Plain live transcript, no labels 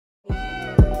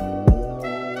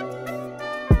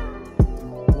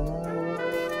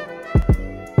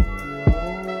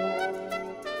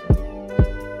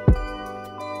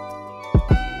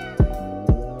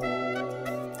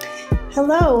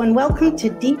Hello and welcome to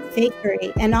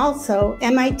Deepfakery and also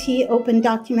MIT Open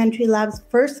Documentary Lab's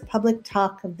first public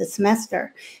talk of the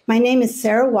semester. My name is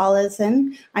Sarah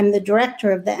Wallison. I'm the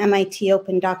director of the MIT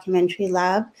Open Documentary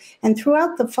Lab, and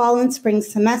throughout the fall and spring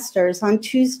semesters on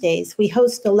Tuesdays, we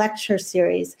host a lecture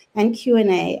series and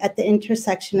Q&A at the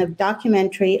intersection of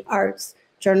documentary, arts,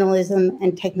 journalism,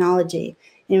 and technology,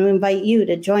 and we invite you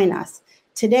to join us.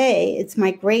 Today, it's my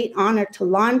great honor to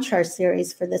launch our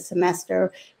series for the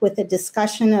semester with a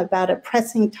discussion about a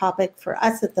pressing topic for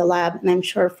us at the lab, and I'm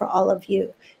sure for all of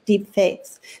you,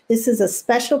 deepfakes. This is a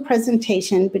special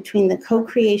presentation between the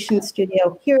co-creation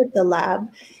studio here at the lab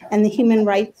and the human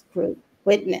rights group,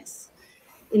 Witness.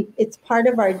 It's part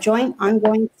of our joint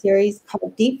ongoing series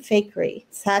called Deepfakery,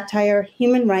 Satire,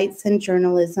 Human Rights, and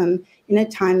Journalism in a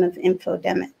Time of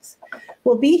Infodemics.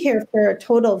 We'll be here for a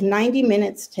total of 90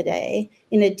 minutes today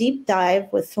in a deep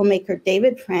dive with filmmaker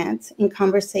David France in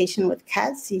conversation with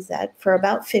Kat Cizek for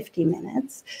about 50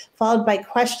 minutes, followed by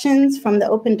questions from the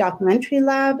Open Documentary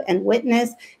Lab and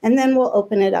Witness, and then we'll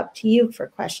open it up to you for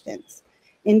questions.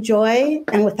 Enjoy,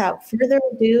 and without further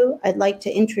ado, I'd like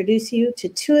to introduce you to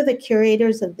two of the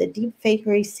curators of the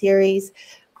Deepfakery series,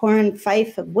 Corin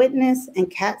Fife of Witness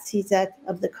and Kat Cizek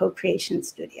of the Co-Creation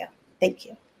Studio. Thank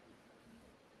you.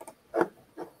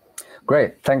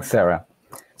 Great, thanks, Sarah.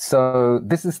 So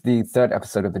this is the third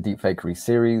episode of the Deepfakery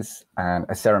series, and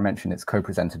as Sarah mentioned, it's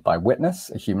co-presented by Witness,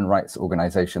 a human rights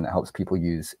organization that helps people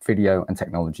use video and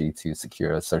technology to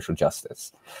secure social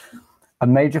justice. A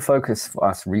major focus for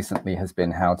us recently has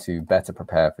been how to better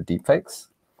prepare for deepfakes.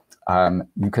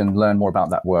 You can learn more about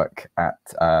that work at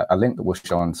a link that will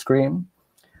show on screen.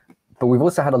 But we've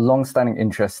also had a long-standing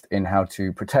interest in how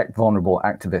to protect vulnerable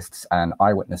activists and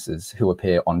eyewitnesses who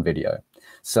appear on video.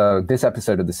 So this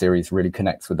episode of the series really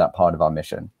connects with that part of our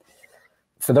mission.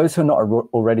 For those who are not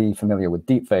already familiar with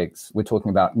deepfakes, we're talking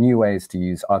about new ways to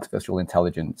use artificial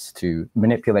intelligence to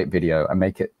manipulate video and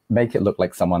make it look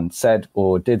like someone said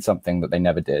or did something that they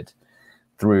never did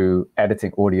through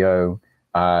editing audio,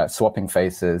 swapping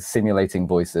faces, simulating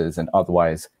voices, and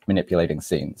otherwise manipulating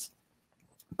scenes.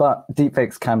 But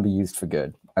deepfakes can be used for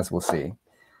good, as we'll see.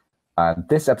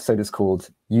 This episode is called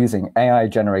Using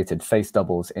AI-Generated Face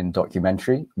Doubles in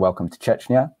Documentary. Welcome to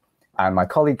Chechnya. And my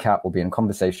colleague Kat will be in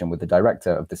conversation with the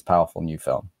director of this powerful new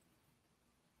film.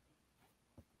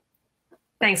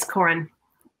 Thanks, Corin.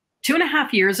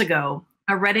 2.5 years ago,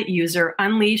 a Reddit user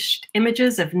unleashed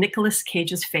images of Nicolas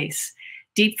Cage's face,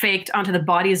 deepfaked onto the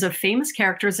bodies of famous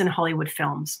characters in Hollywood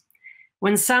films.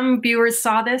 When some viewers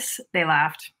saw this, they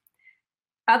laughed.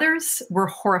 Others were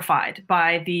horrified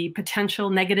by the potential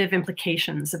negative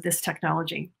implications of this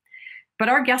technology. But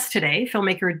our guest today,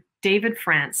 filmmaker David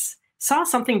France, saw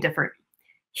something different.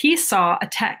 He saw a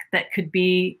tech that could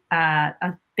be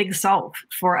a big solve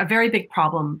for a very big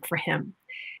problem for him.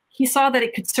 He saw that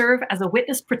it could serve as a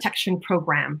witness protection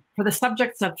program for the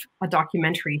subjects of a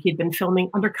documentary he'd been filming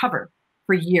undercover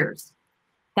for years.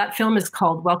 That film is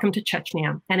called Welcome to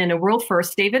Chechnya, and in a world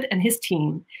first, David and his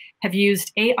team have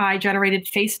used AI-generated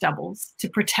face doubles to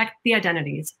protect the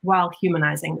identities while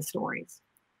humanizing the stories.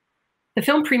 The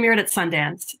film premiered at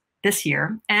Sundance this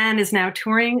year and is now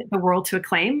touring the world to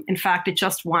acclaim. In fact, it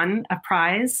just won a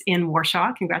prize in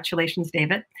Warsaw. Congratulations,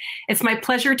 David. It's my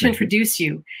pleasure to introduce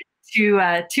you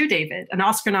to David, an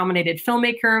Oscar-nominated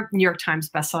filmmaker, New York Times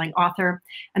bestselling author,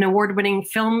 an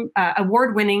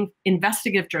award-winning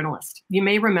investigative journalist. You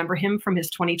may remember him from his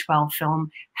 2012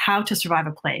 film, How to Survive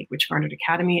a Plague, which garnered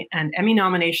Academy and Emmy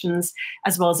nominations,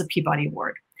 as well as a Peabody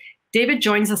Award. David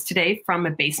joins us today from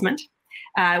a basement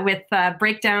with a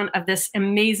breakdown of this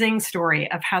amazing story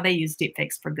of how they use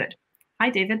deepfakes for good. Hi,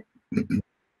 David.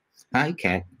 Hi,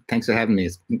 Kat. Thanks for having me.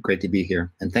 It's great to be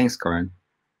here. And thanks, Corin.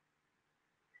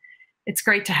 It's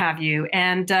great to have you.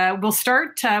 And we'll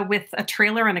start with a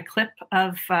trailer and a clip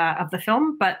of the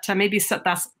film, but maybe set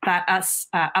that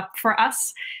up for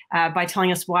us by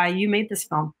telling us why you made this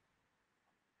film.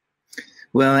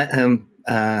 Well,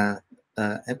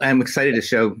 I'm excited to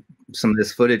show some of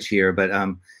this footage here, but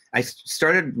I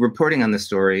started reporting on the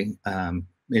story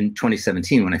in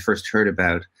 2017 when I first heard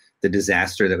about the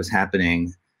disaster that was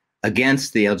happening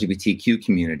against the LGBTQ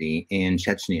community in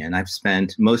Chechnya. And I've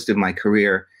spent most of my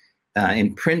career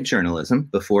in print journalism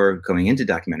before going into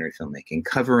documentary filmmaking,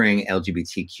 covering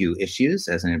LGBTQ issues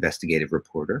as an investigative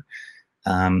reporter.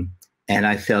 And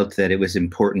I felt that it was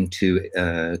important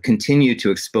to continue to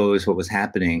expose what was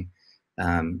happening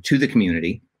to the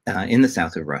community in the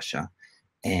south of Russia.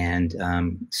 And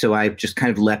so I just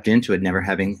kind of leapt into it, never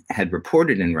having had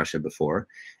reported in Russia before,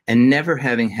 and never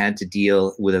having had to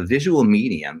deal with a visual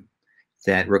medium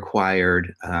that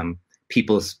required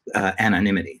people's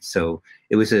anonymity. So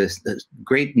it was a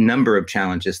great number of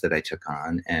challenges that I took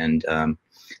on, and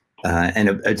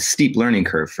a steep learning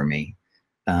curve for me.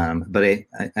 But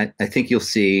I think you'll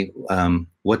see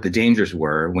what the dangers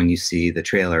were when you see the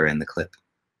trailer and the clip.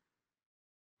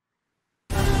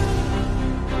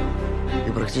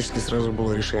 И практически сразу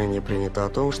было решение принято о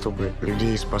том, чтобы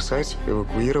людей спасать,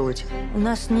 эвакуировать. У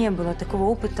нас не было такого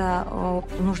опыта.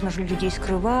 Нужно же людей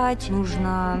скрывать,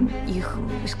 нужно их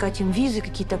искать им визы,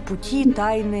 какие-то пути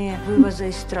тайные, вывоза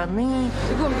из страны.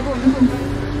 Бегом, бегом, бегом.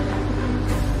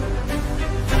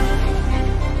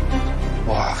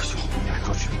 Вау, все, у меня,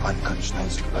 короче, паника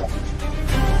начинается.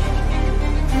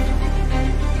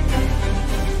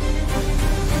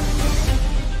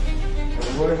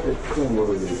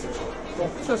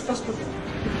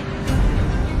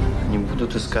 Они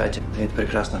будут искать. Я это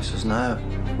прекрасно все знаю.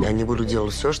 Они будут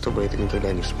делать все, чтобы это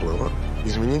никогда не всплыло.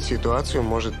 Изменить ситуацию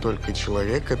может только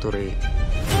человек, который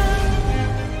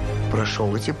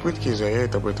прошел эти пытки и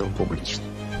заявит об этом публично.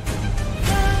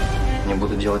 Они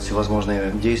будут делать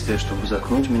всевозможные действия, чтобы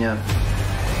заткнуть меня.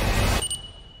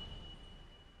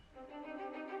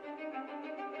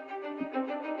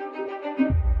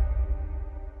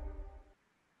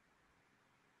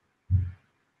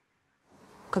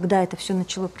 Когда это все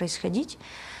начало происходить,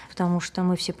 потому что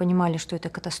мы все понимали, что это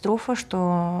катастрофа,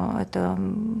 что это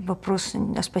вопрос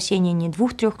о спасении не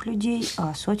 2-3 людей,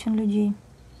 а сотен людей.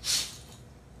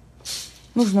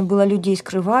 Нужно было людей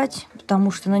скрывать, потому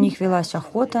что на них велась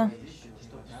охота.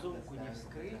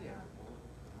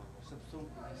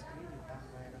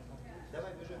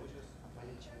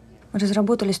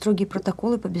 Разработали строгие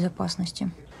протоколы по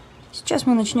безопасности. Сейчас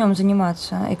мы начнем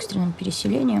заниматься экстренным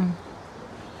переселением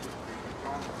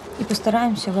и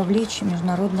постараемся вовлечь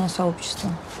международное сообщество.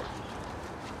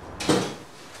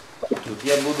 Тут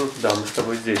я буду, да, мы с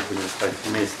тобой здесь будем спать,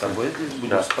 вместе с тобой здесь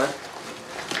будем спать.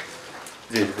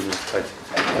 Здесь будем спать.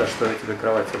 За что я тебе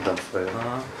кровать отдам свою.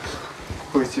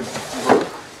 Пойти.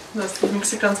 Да,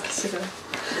 мексиканский сериал.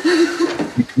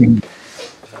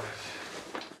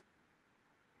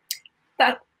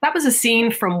 That was a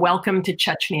scene from Welcome to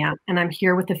Chechnya, and I'm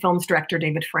here with the film's director,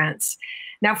 David France.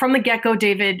 Now, from the get-go,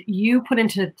 David, you put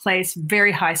into place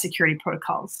very high security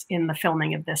protocols in the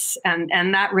filming of this, and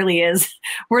that really is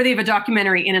worthy of a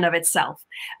documentary in and of itself.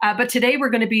 But today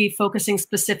we're going to be focusing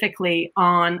specifically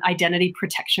on identity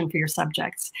protection for your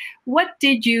subjects. What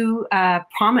did you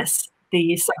promise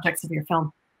the subjects of your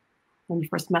film when you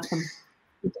first met them?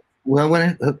 Well,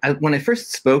 when I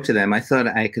first spoke to them, I thought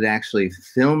I could actually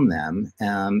film them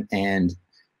and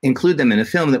include them in a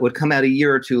film that would come out a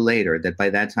year or two later, that by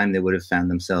that time they would have found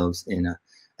themselves in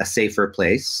a safer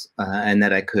place, and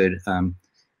that I could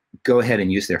go ahead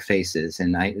and use their faces.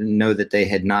 And I know that they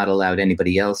had not allowed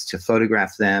anybody else to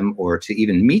photograph them or to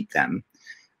even meet them.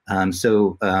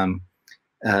 So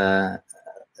I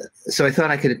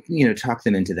thought I could, talk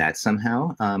them into that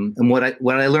somehow. And what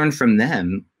I learned from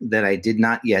them that I did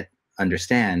not yet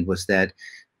understand was that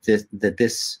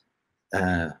this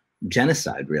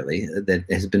genocide, really, that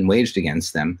has been waged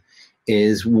against them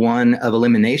is one of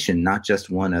elimination, not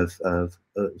just one of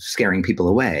scaring people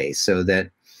away, so that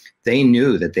they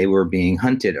knew that they were being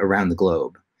hunted around the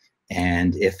globe.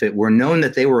 And if it were known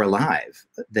that they were alive,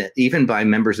 that even by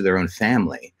members of their own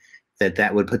family,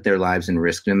 that would put their lives in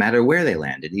risk no matter where they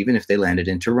landed, even if they landed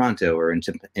in Toronto or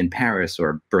in Paris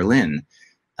or Berlin.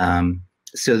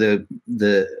 So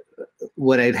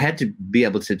what I had to be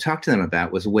able to talk to them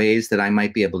about was ways that I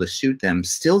might be able to shoot them,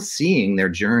 still seeing their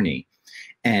journey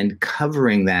and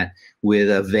covering that with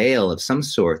a veil of some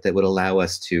sort that would allow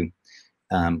us to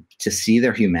see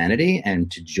their humanity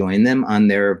and to join them on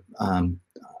their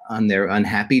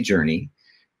unhappy journey.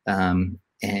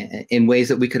 In ways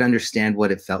that we could understand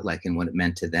what it felt like and what it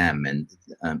meant to them, and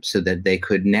so that they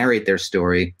could narrate their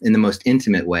story in the most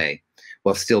intimate way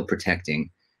while still protecting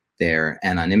their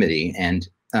anonymity. And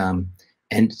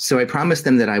so I promised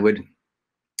them that I would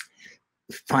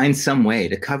find some way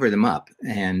to cover them up,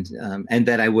 and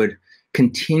that I would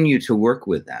continue to work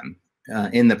with them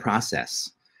in the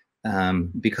process,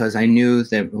 because I knew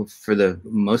that for the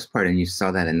most part, and you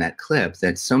saw that in that clip,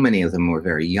 that so many of them were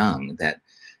very young, that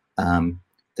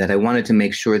I wanted to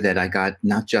make sure that I got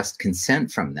not just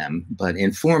consent from them, but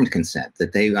informed consent,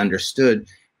 that they understood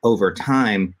over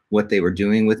time what they were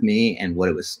doing with me and what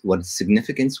its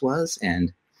significance was,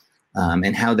 and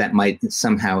how that might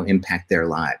somehow impact their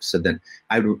lives. So that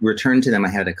I would return to them. I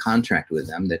had a contract with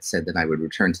them that said that I would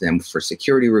return to them for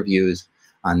security reviews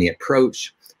on the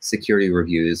approach, security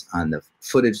reviews on the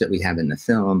footage that we have in the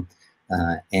film,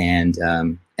 and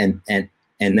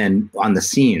then on the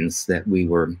scenes that we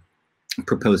were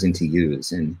proposing to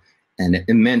use.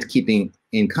 it meant keeping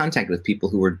in contact with people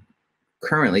who were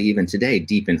currently, even today,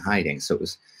 deep in hiding. So it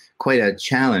was quite a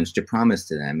challenge to promise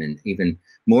to them, and even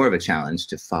more of a challenge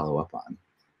to follow up on.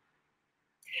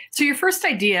 So your first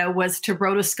idea was to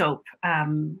rotoscope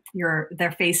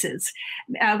their faces.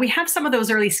 We have some of those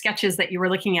early sketches that you were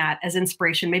looking at as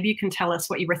inspiration. Maybe you can tell us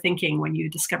what you were thinking when you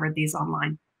discovered these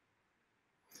online.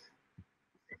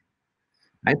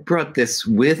 I brought this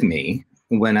with me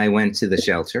when I went to the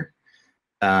shelter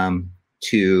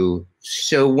to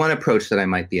show one approach that I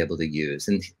might be able to use.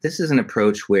 And this is an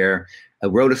approach where a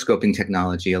rotoscoping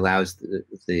technology allows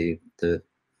the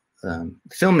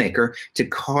filmmaker to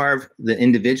carve the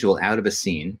individual out of a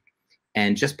scene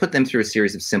and just put them through a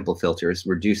series of simple filters,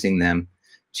 reducing them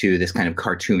to this kind of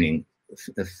cartooning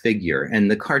figure.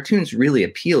 And the cartoons really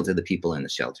appeal to the people in the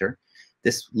shelter.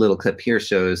 This little clip here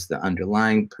shows the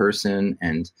underlying person,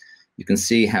 and you can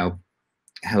see how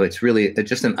it's really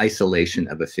just an isolation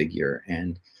of a figure.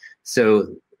 And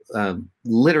so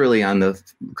literally on the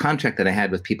contract that I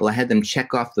had with people, I had them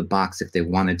check off the box if they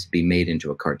wanted to be made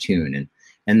into a cartoon.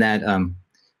 And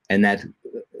that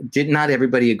did not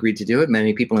everybody agreed to do it.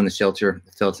 Many people in the shelter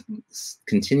felt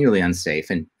continually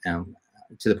unsafe, and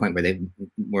to the point where they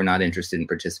were not interested in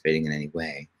participating in any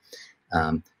way.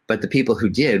 But the people who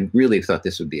did really thought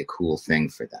this would be a cool thing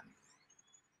for them.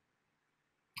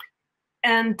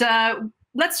 And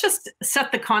let's just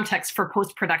set the context for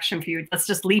post-production for you. Let's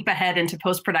just leap ahead into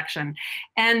post-production.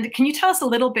 And can you tell us a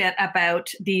little bit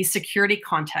about the security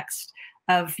context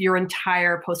of your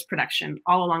entire post-production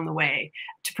all along the way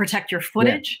to protect your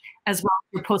footage as well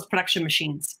as your post-production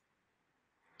machines?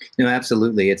 No,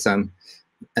 absolutely. It's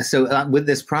so with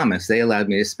this promise, they allowed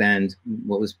me to spend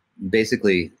what was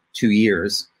basically 2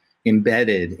 years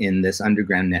embedded in this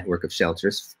underground network of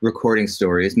shelters, recording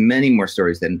stories, many more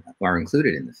stories than are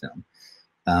included in the film.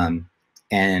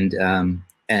 And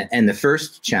the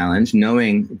first challenge,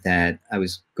 knowing that I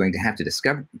was going to have to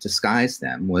disguise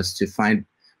them, was to find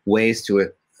ways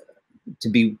to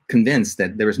be convinced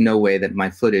that there was no way that my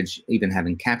footage, even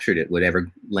having captured it, would ever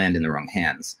land in the wrong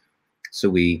hands. So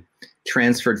we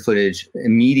transferred footage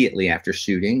immediately after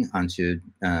shooting onto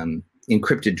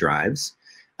encrypted drives.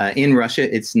 In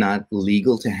Russia, it's not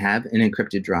legal to have an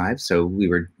encrypted drive, so we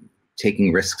were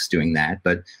taking risks doing that,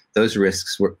 but those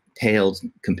risks were paled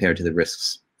compared to the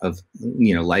risks of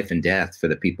life and death for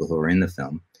the people who were in the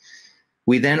film.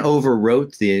 We then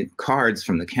overwrote the cards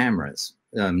from the cameras,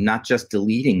 not just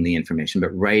deleting the information,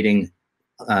 but writing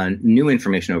new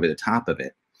information over the top of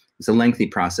it. It's a lengthy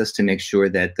process to make sure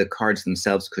that the cards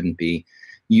themselves couldn't be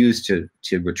used to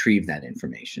retrieve that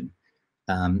information.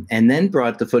 And then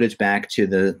brought the footage back to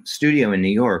the studio in New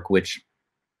York, which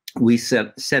we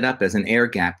set up as an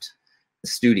air-gapped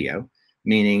studio,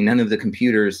 meaning none of the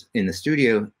computers in the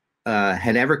studio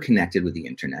had ever connected with the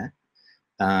internet.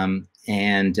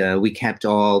 And we kept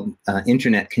all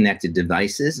internet-connected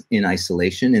devices in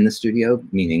isolation in the studio,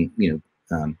 meaning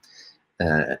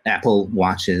Apple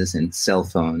watches and cell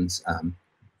phones.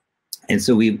 And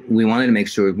so we wanted to make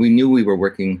sure we knew we were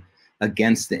working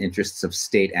against the interests of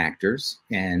state actors,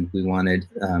 and we wanted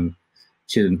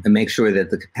to make sure that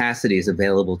the capacities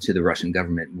available to the Russian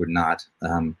government would not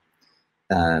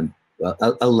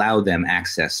allow them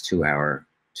access to our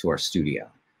studio.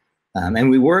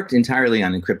 And we worked entirely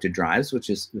on encrypted drives,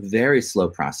 which is a very slow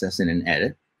process in an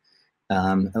edit,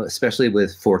 especially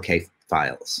with 4K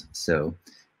files. So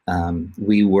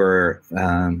we were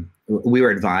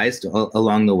advised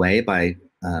along the way by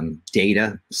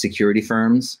data security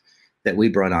firms that we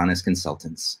brought on as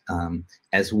consultants,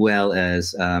 as well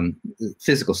as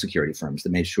physical security firms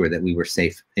that made sure that we were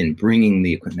safe in bringing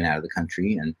the equipment out of the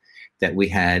country, and that we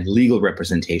had legal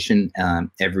representation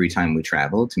every time we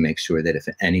traveled to make sure that if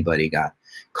anybody got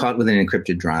caught with an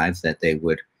encrypted drive, that they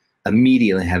would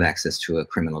immediately have access to a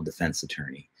criminal defense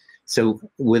attorney. So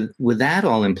with that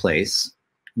all in place,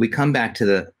 we come back to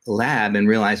the lab and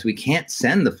realize we can't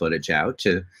send the footage out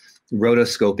to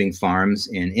rotoscoping farms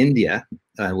in India,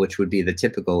 which would be the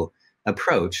typical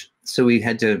approach. So we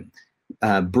had to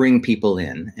bring people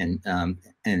in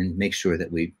and make sure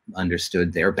that we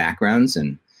understood their backgrounds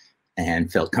and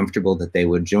felt comfortable that they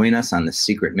would join us on this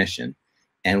secret mission.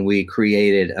 And we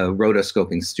created a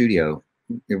rotoscoping studio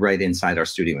right inside our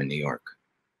studio in New York.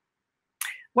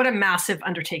 What a massive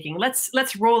undertaking.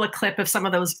 Let's roll a clip of some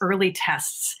of those early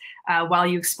tests while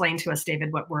you explain to us,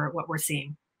 David, what we're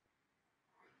seeing.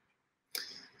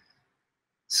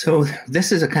 So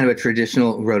this is a kind of a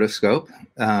traditional rotoscope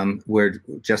where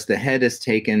just the head is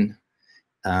taken.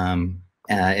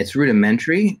 It's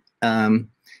rudimentary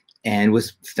and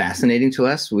was fascinating to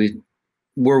us. We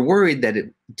were worried that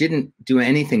it didn't do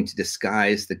anything to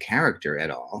disguise the character at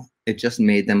all. it just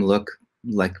made them look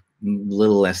like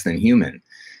little less than human,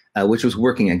 which was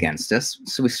working against us.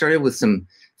 So we started with some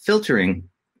filtering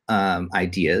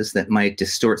ideas that might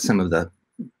distort some of the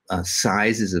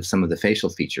sizes of some of the facial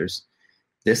features.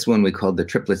 This one we called the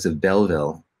triplets of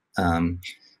Belleville.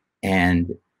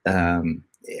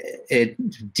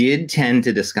 It did tend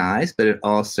to disguise, but it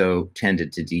also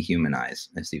tended to dehumanize,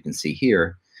 as you can see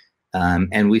here.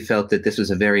 And we felt that this was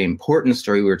a very important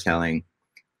story we were telling,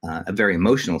 a very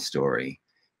emotional story,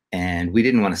 and we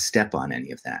didn't want to step on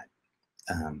any of that.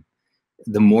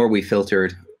 The more we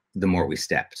filtered, the more we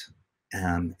stepped.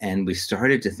 And we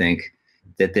started to think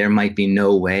that there might be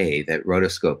no way that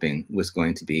rotoscoping was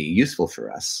going to be useful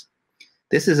for us.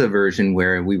 This is a version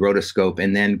where we rotoscope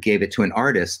and then gave it to an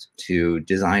artist to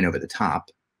design over the top.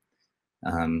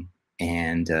 And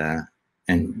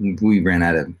we ran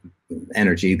out of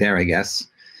energy there, I guess.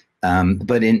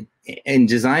 But in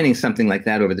designing something like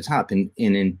that over the top,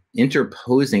 in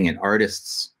interposing an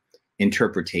artist's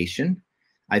interpretation,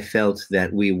 I felt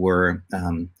that we were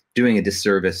doing a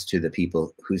disservice to the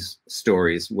people whose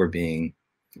stories were being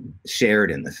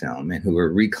shared in the film and who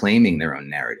were reclaiming their own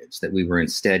narratives, that we were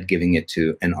instead giving it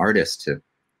to an artist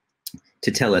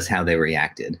to tell us how they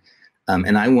reacted.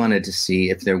 And I wanted to see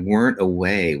if there weren't a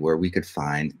way where we could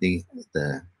find the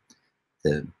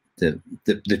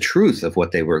truth of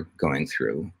what they were going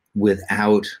through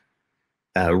without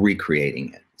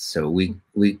recreating it. So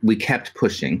we kept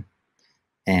pushing,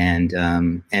 and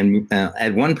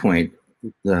at one point,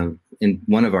 in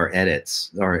one of our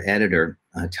edits, our editor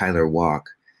Tyler Walk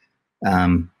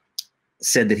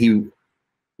said that he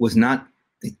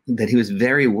was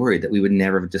very worried that we would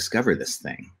never discover this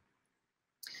thing.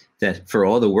 That for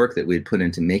all the work that we had put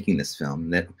into making this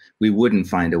film, that we wouldn't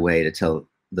find a way to tell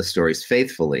the stories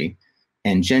faithfully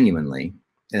and genuinely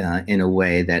in a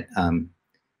way that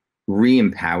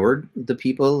re-empowered the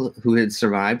people who had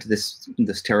survived this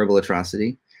terrible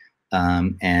atrocity,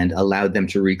 and allowed them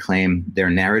to reclaim their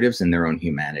narratives and their own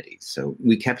humanity. So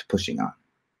we kept pushing on.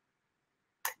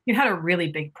 You had a really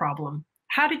big problem.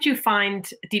 How did you find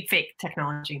deepfake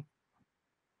technology?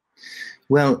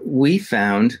 Well, we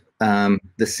found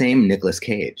the same Nicolas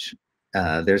Cage.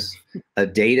 There's a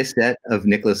data set of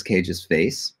Nicolas Cage's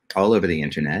face all over the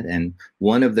internet. And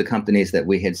one of the companies that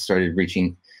we had started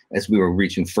reaching, as we were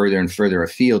reaching further and further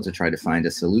afield to try to find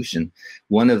a solution,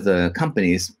 one of the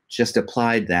companies just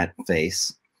applied that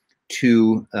face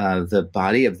to the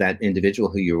body of that individual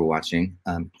who you were watching.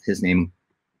 His name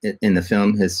in the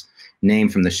film, his name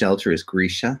from the shelter is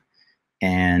Grisha.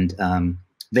 And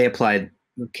they applied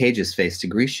Cage's face to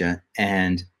Grisha.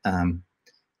 And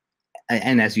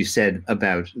as you said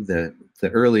about the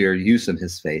earlier use of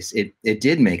his face, it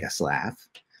did make us laugh,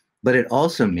 but it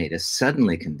also made us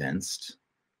suddenly convinced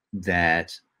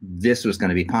that this was going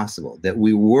to be possible, that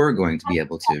we were going to be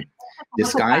able to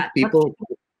disguise people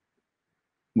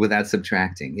without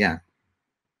subtracting. Yeah.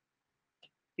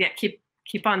 Yeah, keep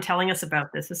on telling us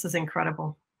about this. This is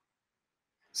incredible.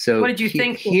 So what did you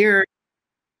think? Here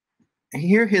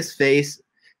his face,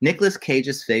 Nicolas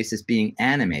Cage's face, is being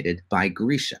animated by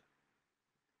Grisha.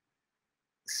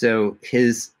 So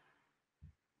his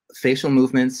facial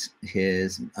movements,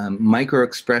 his micro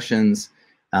expressions,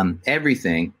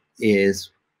 everything is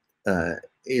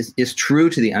true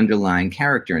to the underlying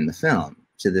character in the film,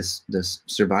 to this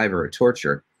survivor of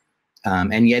torture,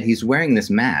 and yet he's wearing this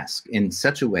mask in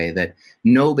such a way that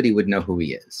nobody would know who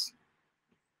he is.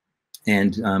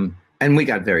 And we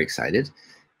got very excited,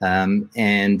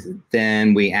 and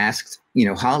then we asked,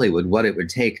 Hollywood what it would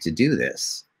take to do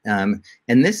this. And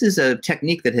this is a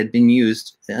technique that had been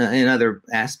used in other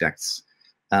aspects.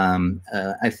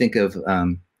 I think of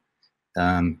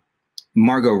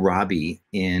Margot Robbie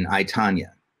in I,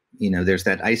 Tonya. There's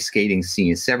that ice skating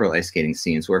scene, several ice skating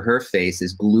scenes, where her face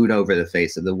is glued over the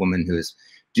face of the woman who is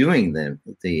doing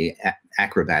the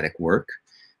acrobatic work.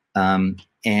 And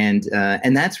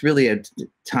that's really a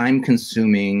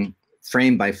time-consuming,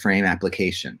 frame-by-frame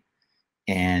application.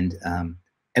 And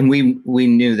we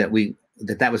knew that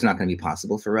was not going to be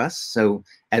possible for us. So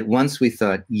at once we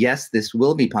thought, yes, this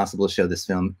will be possible to show this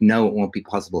film. No, it won't be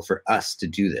possible for us to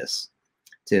do this,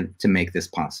 to make this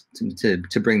possible,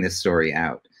 to bring this story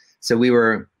out. So we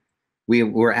were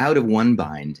out of one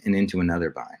bind and into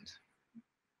another bind.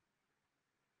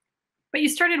 But you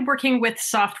started working with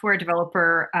software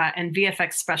developer and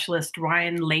VFX specialist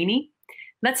Ryan Laney.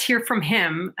 Let's hear from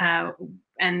him,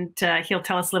 and he'll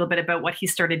tell us a little bit about what he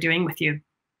started doing with you.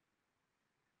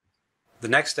 The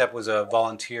next step was a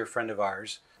volunteer friend of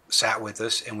ours sat with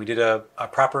us, and we did a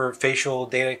proper facial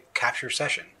data capture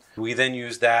session. We then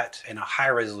used that in a high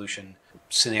resolution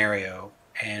scenario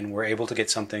and were able to get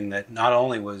something that not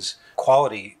only was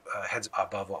quality heads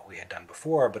above what we had done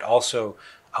before, but also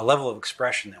a level of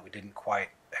expression that we didn't quite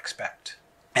expect.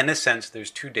 In a sense,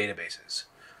 there's two databases.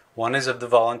 One is of the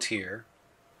volunteer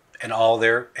and all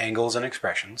their angles and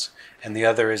expressions, and the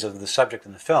other is of the subject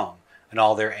in the film and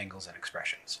all their angles and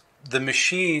expressions. The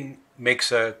machine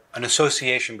makes an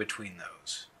association between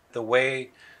those. The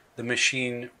way the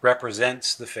machine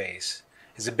represents the face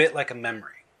is a bit like a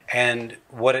memory. And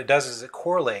what it does is it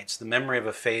correlates the memory of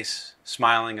a face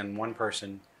smiling in one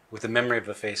person with the memory of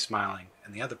a face smiling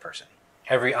in the other person.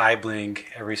 Every eye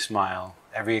blink, every smile,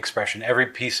 every expression, every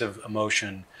piece of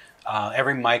emotion,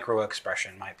 every micro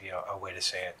expression might be a way to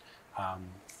say it,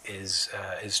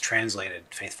 is translated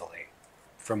faithfully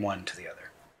from one to the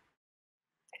other.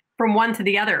 From one to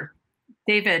the other.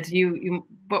 David,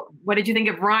 what did you think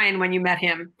of Ryan when you met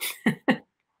him?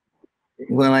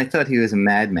 Well, I thought he was a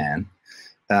madman.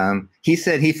 He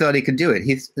said he thought he could do it.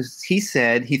 He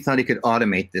said he thought he could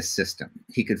automate this system.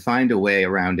 He could find a way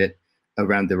around it,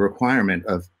 around the requirement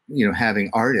of having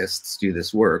artists do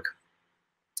this work.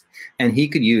 And he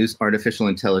could use artificial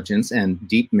intelligence and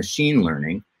deep machine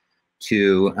learning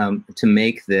to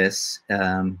make this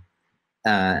an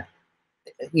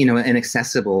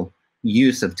accessible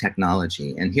use of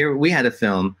technology. And here we had a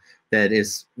film that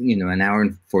is an hour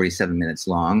and 47 minutes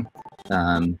long.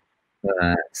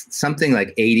 Something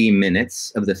like 80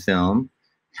 minutes of the film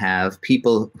have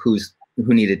people who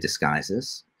needed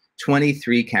disguises,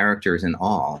 23 characters in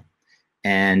all,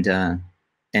 and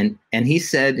he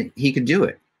said he could do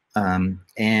it.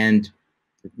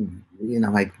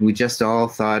 We just all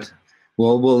thought,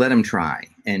 well, we'll let him try.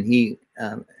 And he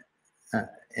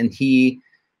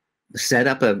set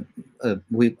up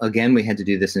we had to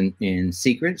do this in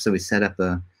secret, so we set up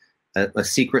a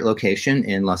secret location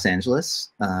in Los Angeles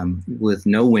with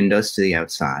no windows to the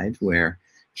outside, where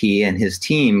he and his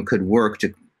team could work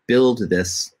to build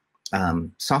this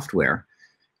software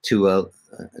to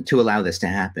allow this to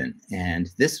happen. And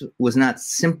this was not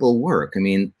simple work. I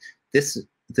mean,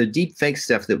 the deep fake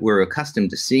stuff that we're accustomed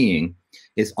to seeing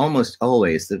is almost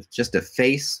always just a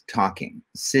face talking,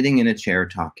 sitting in a chair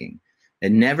talking,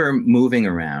 and never moving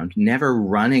around, never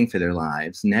running for their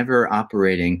lives, never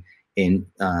operating in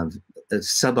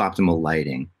suboptimal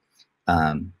lighting,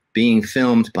 being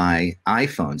filmed by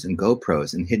iPhones and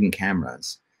GoPros and hidden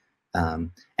cameras,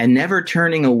 and never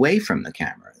turning away from the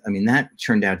camera. I mean, that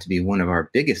turned out to be one of our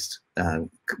biggest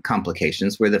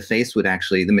complications, where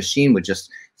the machine would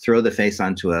just throw the face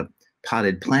onto a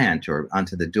potted plant or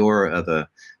onto the door of a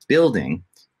building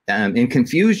in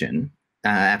confusion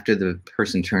after the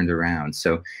person turned around.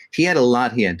 So he had a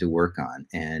lot he had to work on,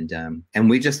 and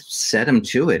we just set him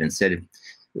to it and said,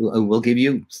 we'll give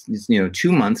you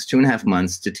 2.5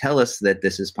 months to tell us that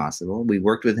this is possible. We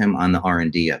worked with him on the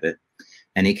R&D of it,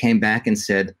 and he came back and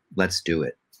said, let's do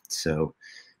it. So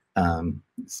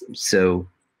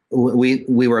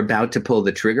we were about to pull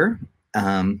the trigger,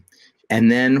 and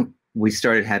then we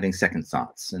started having second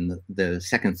thoughts. And the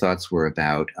second thoughts were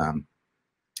about,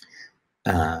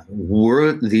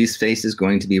 were these faces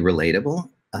going to be relatable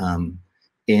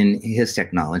in his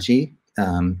technology,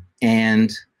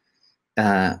 and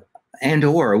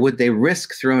or would they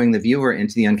risk throwing the viewer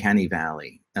into the uncanny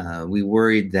valley? We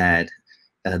worried that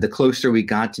the closer we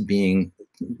got to being,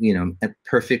 a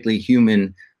perfectly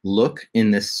human look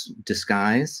in this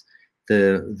disguise,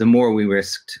 the more we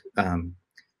risked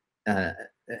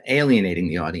alienating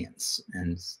the audience.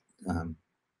 And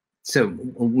so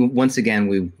once again,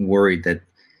 we worried that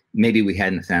maybe we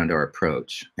hadn't found our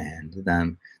approach. And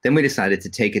then we decided to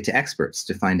take it to experts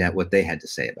to find out what they had to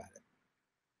say about it.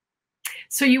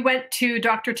 So you went to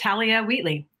Dr. Talia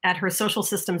Wheatley at her social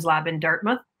systems lab in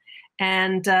Dartmouth,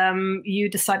 and you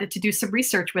decided to do some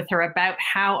research with her about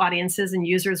how audiences and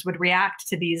users would react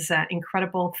to these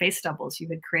incredible face doubles you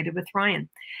had created with Ryan.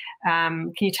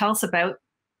 Can you tell us about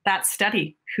that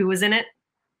study? Who was in it?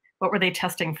 What were they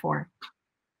testing for?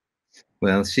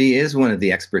 Well, she is one of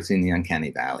the experts in the uncanny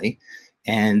valley,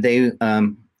 and they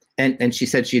and she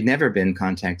said she had never been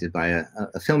contacted by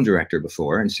a film director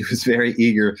before, and she was very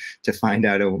eager to find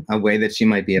out a way that she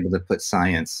might be able to put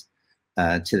science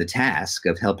to the task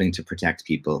of helping to protect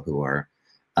people who are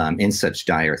in such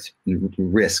dire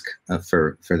risk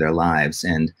for their lives.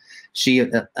 And she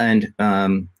and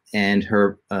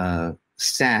her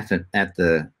staff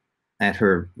at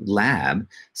her lab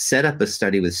set up a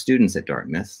study with students at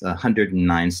Dartmouth,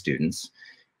 109 students,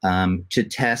 to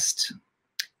test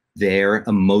their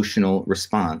emotional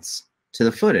response to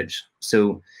the footage.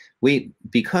 So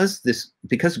because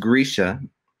Grisha,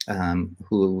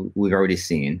 who we've already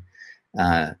seen,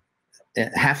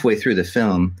 halfway through the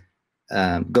film,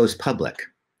 goes public,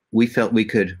 we felt we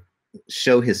could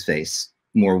show his face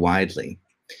more widely.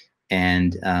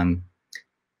 And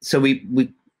so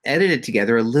we edited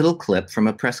together a little clip from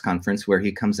a press conference where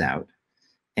he comes out,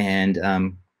 and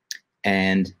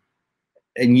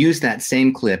used that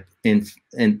same clip in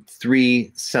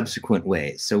 3 subsequent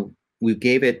ways. So we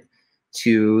gave it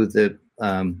to the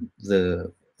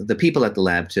people at the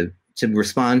lab to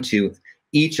respond to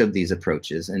each of these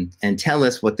approaches and tell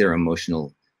us what their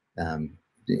emotional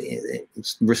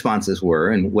responses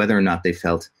were and whether or not they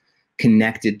felt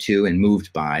connected to and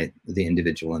moved by the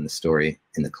individual in the story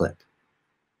in the clip.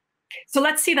 So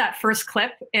let's see that first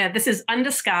clip. This is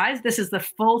undisguised. This is the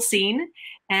full scene,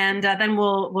 and then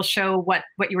we'll show what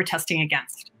you were testing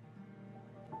against.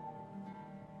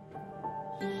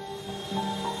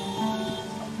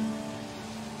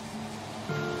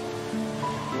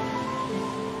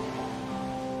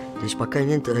 То есть пока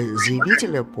нет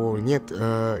заявителя, нет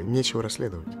нечего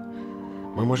расследовать.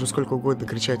 Мы можем сколько угодно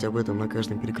кричать об этом на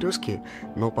каждом перекрестке,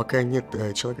 но пока нет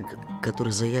человека,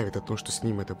 который заявит о том, что с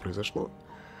ним это произошло,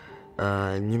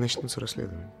 не начнутся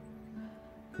расследования.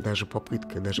 Даже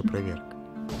попытка, даже проверка.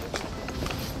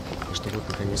 И чтобы вот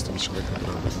наконец-то человек,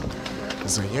 который об этом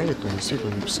заявит, он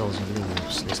действительно написал заявление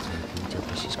в Следственный комитет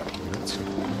Российской Федерации.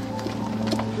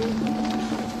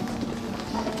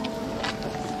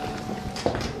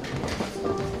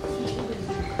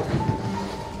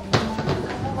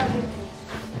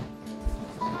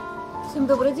 Всем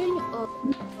добрый день.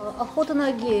 Охота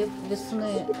на геев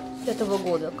весны этого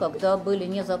года, когда были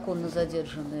незаконно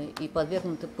задержаны и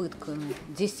подвергнуты пыткам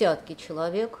десятки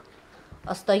человек,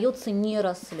 остается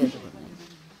нерасследованной.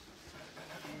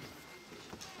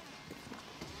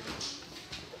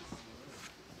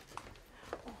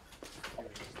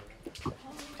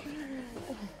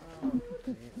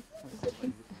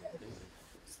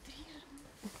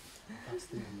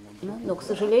 Но, к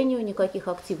сожалению, никаких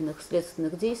активных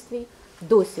следственных действий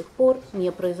до сих пор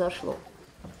не произошло.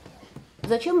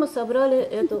 Зачем мы собрали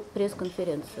эту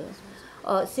пресс-конференцию?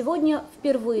 Сегодня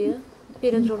впервые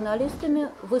перед журналистами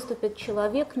выступит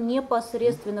человек,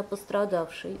 непосредственно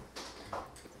пострадавший.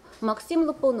 Максим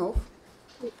Лопунов.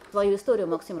 Твою историю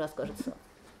Максим расскажет сам.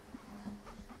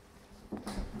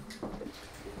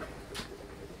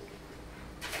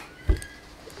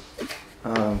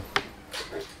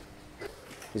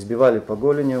 Избивали по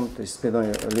голеням, то есть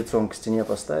спиной, лицом к стене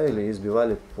поставили и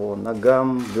избивали по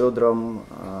ногам, бедрам,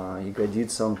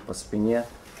 ягодицам, по спине.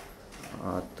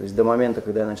 То есть до момента,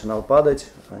 когда я начинал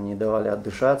падать, они давали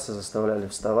отдышаться, заставляли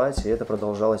вставать, и это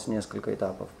продолжалось несколько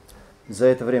этапов. За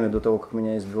это время, до того, как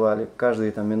меня избивали,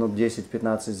 каждые там, минут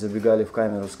 10-15 забегали в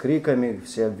камеру с криками,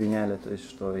 все обвиняли, то есть,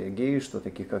 что я гей, что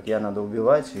таких, как я, надо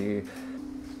убивать, и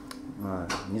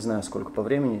не знаю, сколько по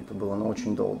времени это было, но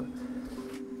очень долго.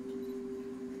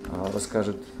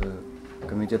 Расскажет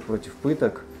комитет против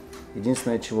пыток.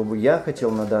 Единственное, чего бы я хотел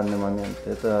на данный момент,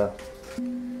 это...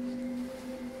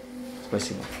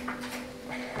 Спасибо.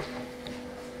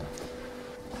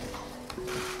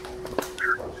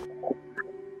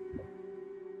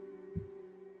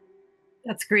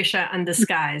 That's Grisha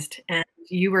undisguised. And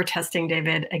you were testing,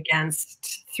 David,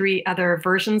 against 3 other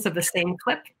versions of the same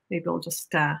clip. Maybe we'll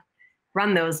just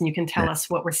run those and you can tell us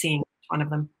what we're seeing, one of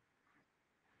them.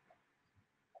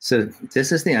 So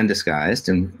this is the undisguised,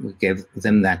 and we gave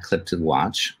them that clip to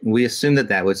watch. We assumed that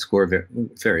that would score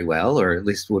very well, or at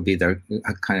least would be the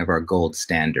kind of our gold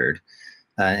standard.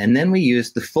 And then we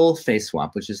used the full face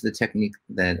swap, which is the technique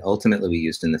that ultimately we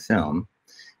used in the film.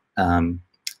 Then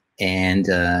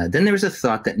there was a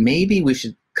thought that maybe we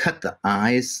should cut the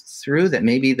eyes through, that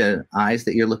maybe the eyes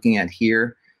that you're looking at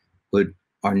here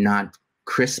are not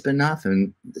crisp enough.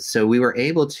 And so we were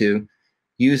able to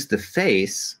use the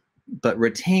face but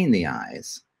retain the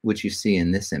eyes, which you see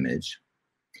in this image.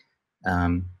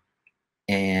 And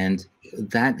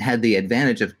that had the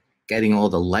advantage of getting all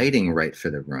the lighting right for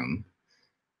the room.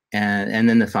 And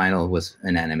then the final was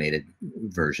an animated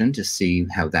version to see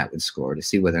how that would score, to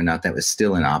see whether or not that was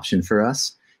still an option for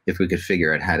us, if we could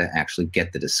figure out how to actually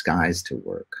get the disguise to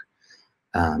work.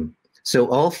 So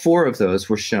all 4 of those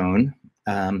were shown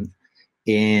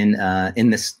in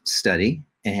this study.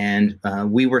 And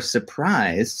we were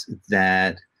surprised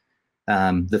that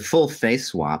the full face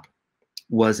swap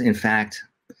was, in fact,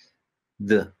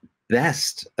 the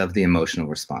best of the emotional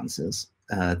responses,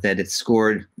 that it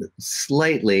scored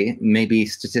slightly, maybe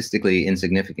statistically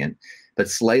insignificant, but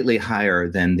slightly higher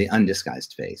than the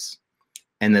undisguised face.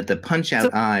 And that the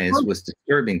punch-out eyes was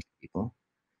disturbing to people.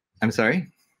 I'm sorry?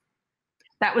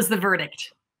 That was the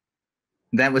verdict.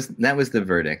 That was the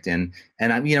verdict, and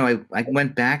I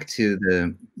went back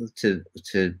to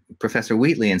Professor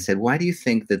Wheatley and said, why do you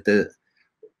think that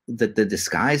that the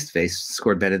disguised face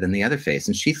scored better than the other face.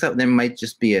 And she thought there might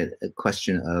just be a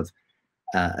question of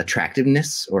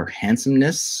attractiveness or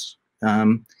handsomeness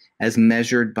as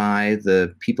measured by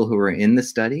the people who were in the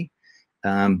study.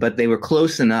 But they were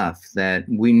close enough that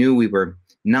we knew we were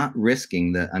not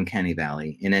risking the uncanny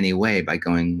valley in any way by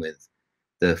going with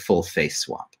the full face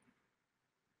swap.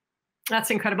 That's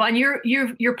incredible. And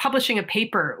you're publishing a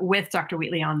paper with Dr.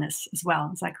 Wheatley on this as well.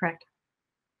 Is that correct?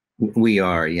 We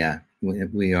are, yeah.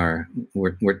 We are.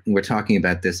 We're talking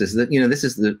about this. This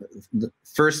is the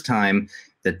first time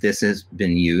that this has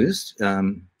been used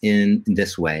in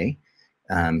this way.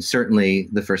 Certainly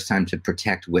the first time to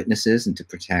protect witnesses and to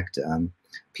protect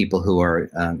people who are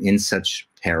in such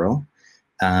peril.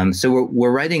 So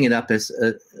we're writing it up as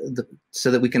so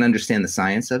that we can understand the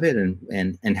science of it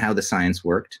and how the science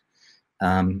worked.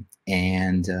 And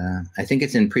I think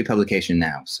it's in pre-publication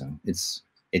now, so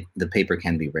the paper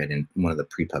can be read in one of the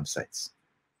pre-pub sites.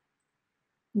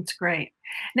 That's great.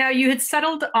 Now, you had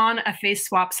settled on a face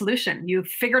swap solution. You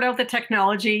figured out the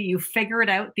technology, you figured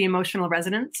out the emotional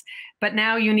resonance, but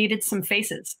now you needed some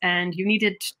faces, and you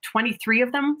needed 23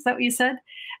 of them. Is that what you said?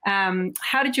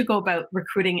 How did you go about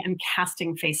recruiting and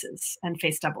casting faces and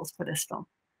face doubles for this film?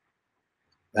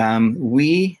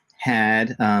 We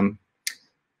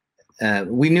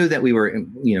knew that we were,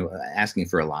 asking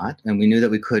for a lot, and we knew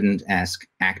that we couldn't ask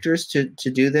actors to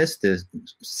do this. The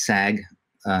SAG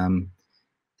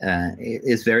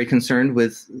is very concerned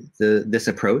with this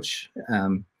approach,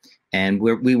 and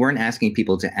we weren't asking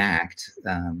people to act.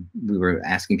 We were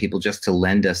asking people just to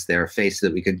lend us their face so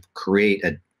that we could create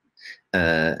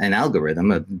an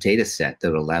algorithm, a data set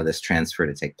that would allow this transfer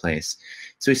to take place.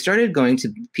 So we started going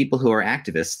to people who are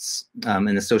activists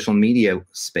in the social media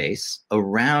space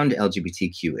around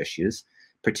LGBTQ issues,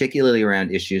 particularly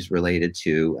around issues related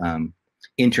to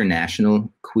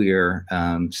international queer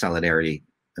solidarity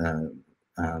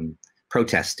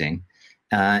protesting.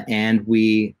 And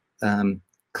we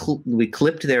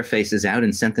clipped their faces out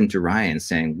and sent them to Ryan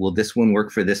saying, will this one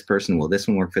work for this person? Will this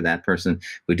one work for that person?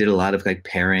 We did a lot of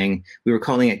pairing. We were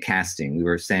calling it casting. We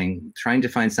were trying to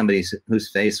find somebody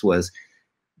whose face was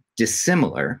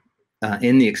dissimilar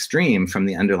in the extreme from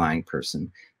the underlying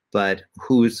person, but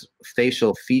whose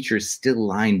facial features still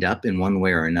lined up in one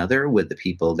way or another with the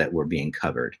people that were being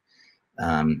covered.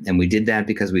 And we did that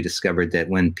because we discovered that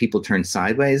when people turn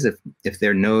sideways, if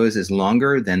their nose is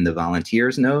longer than the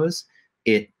volunteer's nose,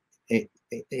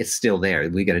 it's still there.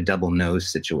 We get a double nose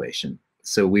situation.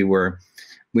 So we were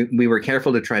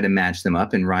careful to try to match them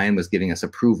up, and Ryan was giving us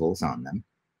approvals on them.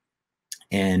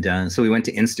 And so we went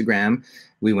to Instagram.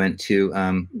 We went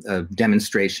to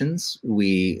demonstrations.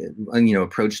 We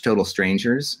approached total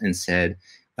strangers and said,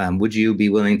 would you be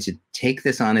willing to take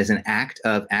this on as an act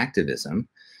of activism,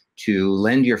 to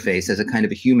lend your face as a kind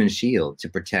of a human shield to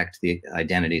protect the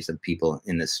identities of people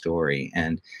in this story?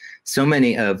 And so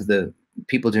many of the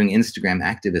people doing Instagram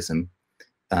activism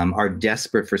are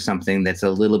desperate for something that's a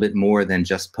little bit more than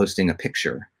just posting a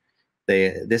picture.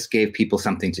 This gave people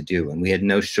something to do, and we had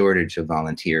no shortage of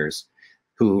volunteers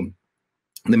who,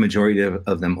 the majority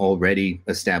of them already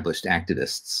established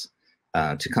activists,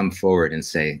 to come forward and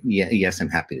say, yes, I'm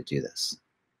happy to do this.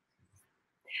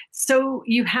 So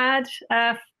you had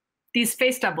these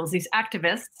face doubles, these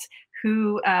activists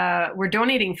who were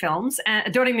donating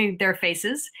donating their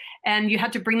faces, and you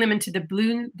had to bring them into the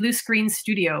blue screen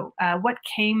studio. What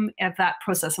came of that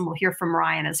process? And we'll hear from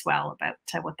Ryan as well about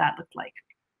what that looked like.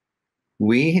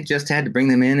 We just had to bring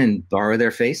them in and borrow their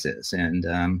faces, and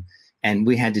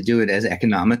we had to do it as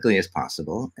economically as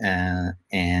possible,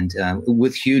 and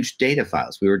with huge data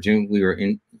files. We were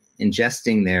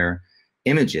ingesting their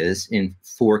images in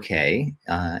 4K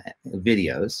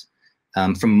videos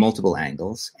from multiple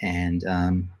angles, and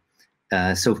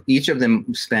so each of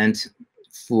them spent,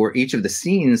 for each of the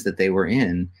scenes that they were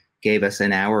in, gave us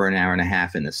an hour and a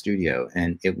half in the studio,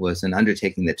 and it was an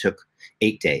undertaking that took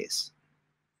 8 days.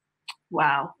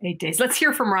 Wow, 8 days. Let's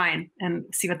hear from Ryan and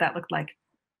see what that looked like.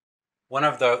 One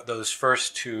of those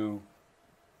first two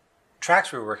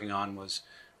tracks we were working on was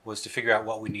to figure out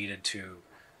what we needed to,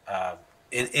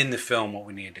 in the film, what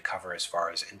we needed to cover as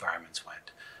far as environments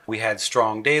went. We had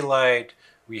strong daylight,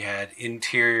 we had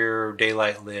interior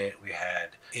daylight lit, we had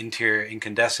interior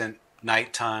incandescent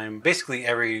nighttime. Basically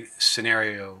every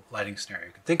lighting scenario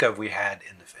you could think of, we had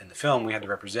in the film, we had to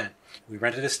represent. We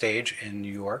rented a stage in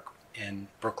New York, in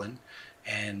Brooklyn,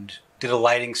 and did a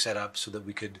lighting setup so that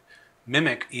we could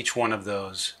mimic each one of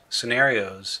those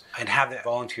scenarios and have the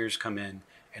volunteers come in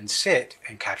and sit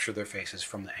and capture their faces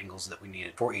from the angles that we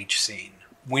needed for each scene.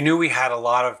 We knew we had a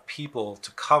lot of people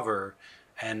to cover,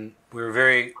 And we were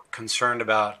very concerned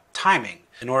about timing.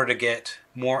 In order to get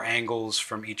more angles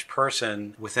from each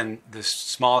person within the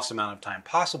smallest amount of time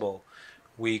possible,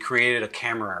 we created a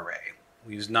camera array.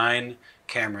 We used 9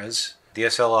 cameras,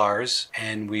 DSLRs,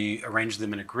 and we arranged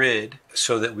them in a grid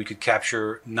so that we could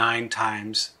capture 9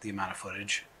 times the amount of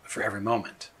footage for every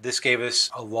moment. This gave us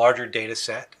a larger data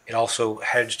set. It also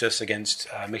hedged us against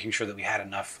making sure that we had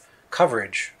enough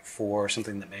coverage for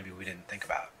something that maybe we didn't think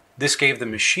about. This gave the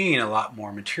machine a lot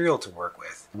more material to work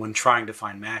with when trying to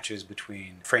find matches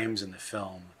between frames in the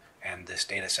film and this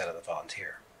data set of the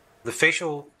volunteer. The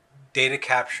facial data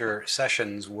capture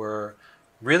sessions were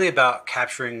really about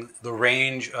capturing the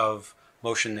range of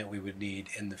motion that we would need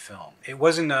in the film. It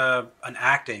wasn't an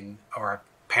acting or a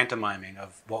pantomiming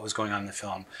of what was going on in the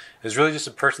film. It was really just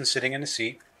a person sitting in a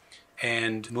seat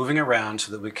and moving around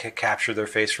so that we could capture their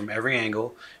face from every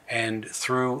angle and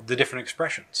through the different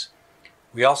expressions.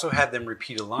 We also had them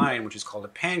repeat a line, which is called a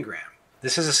pangram.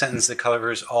 This is a sentence that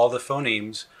covers all the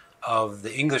phonemes of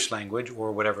the English language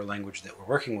or whatever language that we're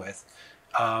working with,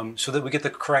 so that we get the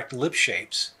correct lip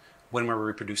shapes when we're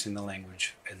reproducing the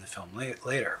language in the film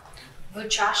later.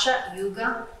 Vachasha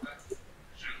Yuga,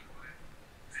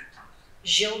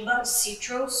 Jilba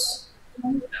Citros,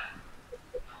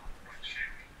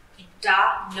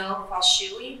 Da No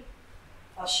Falshui.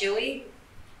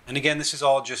 And again, this is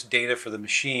all just data for the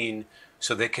machine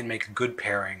so they can make a good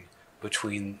pairing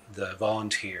between the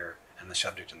volunteer and the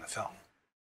subject in the film.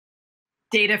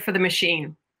 Data for the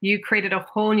machine. You created a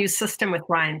whole new system with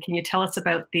Ryan. Can you tell us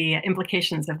about the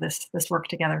implications of this work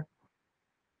together?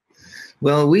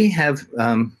 Well, we have,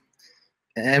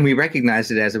 and we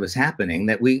recognized it as it was happening,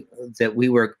 that we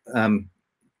were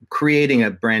creating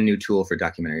a brand new tool for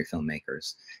documentary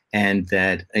filmmakers. And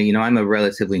that, I'm a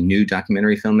relatively new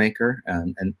documentary filmmaker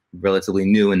and relatively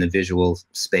new in the visual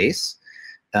space.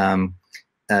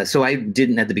 So I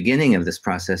didn't, at the beginning of this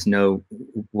process, know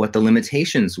what the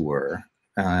limitations were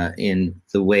in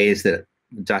the ways that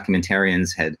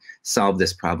documentarians had solved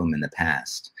this problem in the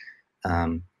past.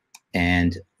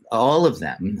 And all of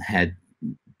them had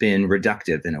been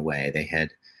reductive in a way. They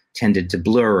had tended to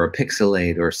blur or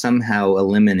pixelate or somehow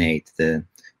eliminate the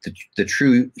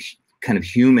true kind of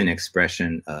human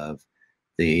expression of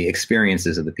the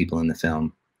experiences of the people in the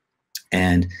film.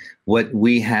 And what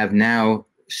we have now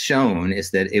shown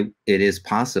is that it is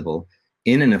possible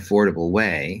in an affordable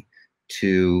way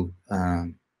to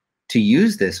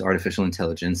use this artificial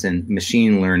intelligence and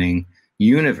machine learning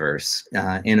universe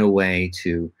in a way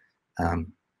to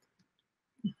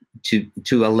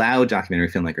allow documentary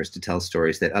filmmakers to tell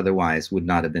stories that otherwise would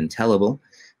not have been tellable,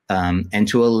 and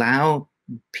to allow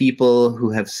people who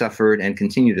have suffered and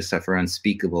continue to suffer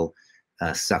unspeakable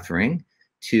suffering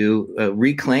to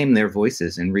reclaim their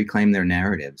voices and reclaim their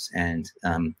narratives and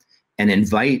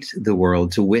invite the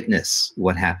world to witness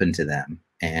what happened to them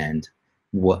and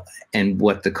what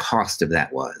the cost of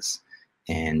that was.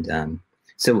 And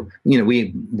so,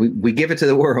 we give it to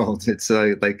the world. It's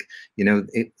and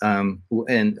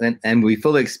we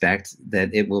fully expect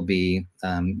that it will be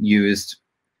used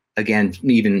again,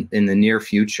 even in the near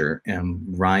future.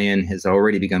 Ryan has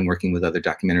already begun working with other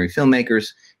documentary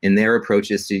filmmakers in their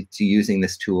approaches to using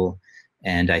this tool.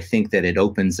 And I think that it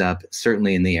opens up,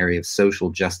 certainly in the area of social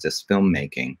justice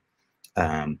filmmaking,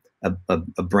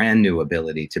 a brand new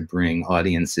ability to bring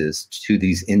audiences to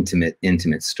these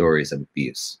intimate stories of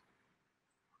abuse.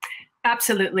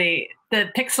 Absolutely. The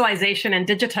pixelization and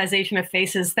digitization of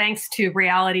faces, thanks to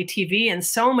reality TV and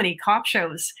so many cop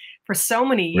shows for so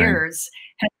many years,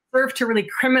 has served to really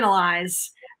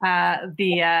criminalize an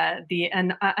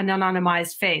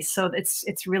anonymized face. So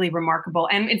it's really remarkable.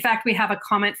 And in fact, we have a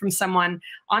comment from someone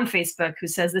on Facebook who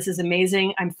says, "This is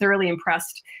amazing. I'm thoroughly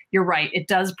impressed. You're right. It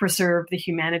does preserve the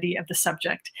humanity of the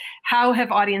subject." How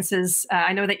have audiences,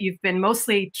 I know that you've been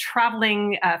mostly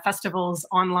traveling festivals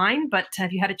online, but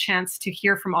have you had a chance to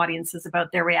hear from audiences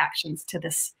about their reactions to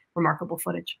this remarkable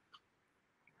footage?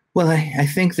 Well, I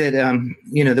think that,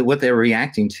 that what they're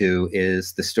reacting to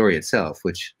is the story itself,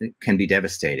 which can be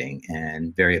devastating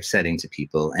and very upsetting to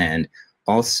people, and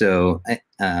also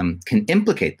can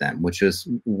implicate them, which was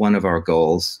one of our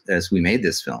goals as we made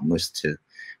this film, was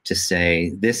to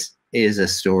say, this is a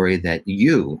story that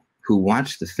you who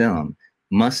watch the film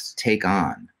must take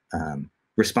on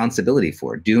responsibility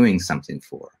for, doing something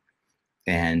for.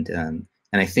 And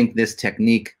I think this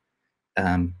technique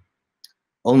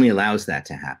only allows that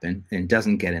to happen and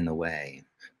doesn't get in the way.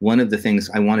 One of the things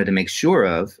I wanted to make sure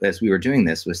of as we were doing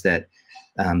this was that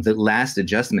the last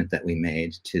adjustment that we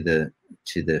made to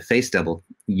the face double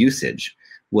usage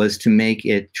was to make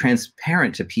it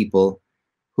transparent to people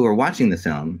who are watching the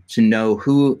film to know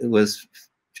who was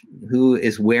who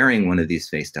is wearing one of these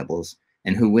face doubles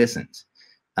and who isn't.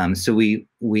 So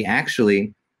we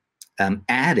actually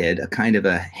added a kind of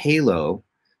a halo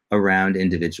around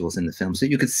individuals in the film, so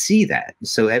you could see that.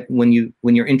 So when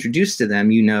you're introduced to them,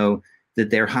 you know that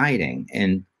they're hiding,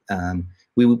 and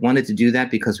we wanted to do that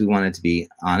because we wanted to be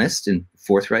honest and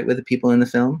forthright with the people in the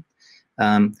film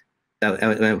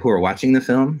who are watching the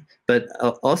film, but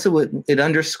also it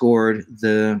underscored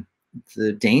the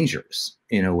dangers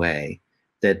in a way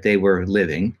that they were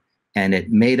living, and it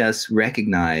made us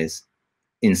recognize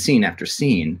in scene after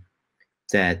scene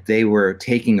that they were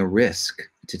taking a risk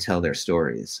to tell their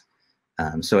stories.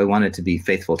 So I wanted to be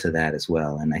faithful to that as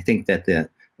well. And I think that the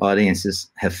audiences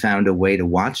have found a way to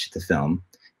watch the film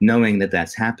knowing that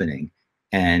that's happening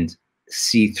and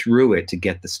see through it to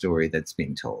get the story that's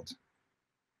being told.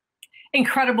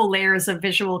 Incredible layers of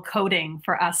visual coding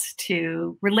for us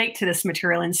to relate to this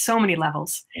material in so many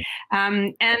levels.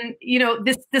 And you know,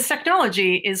 this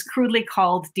technology is crudely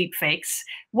called deepfakes.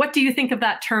 What do you think of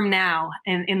that term now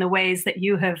in the ways that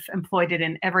you have employed it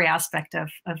in every aspect of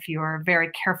your very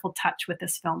careful touch with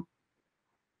this film?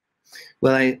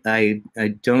 Well, I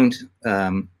don't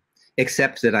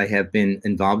accept that I have been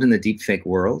involved in the deepfake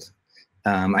world.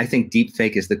 I think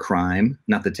deepfake is the crime,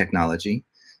 not the technology.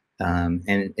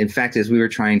 And in fact, as we were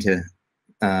trying to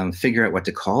figure out what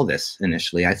to call this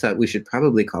initially, I thought we should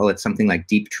probably call it something like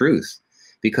deep truth,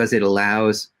 because it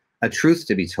allows a truth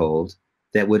to be told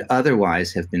that would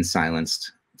otherwise have been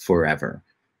silenced forever.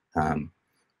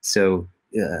 So,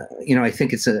 you know, I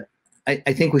think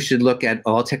I think we should look at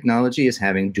all technology as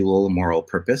having dual moral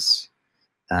purpose.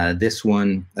 This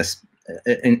one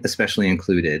especially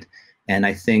included. And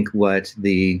I think what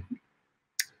the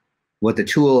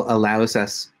tool allows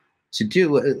us to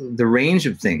do, the range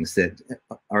of things that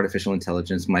artificial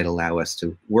intelligence might allow us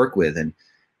to work with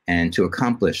and to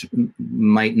accomplish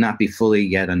might not be fully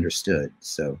yet understood.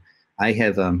 So I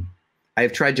have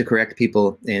tried to correct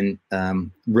people in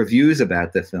reviews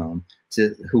about the film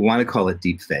who want to call it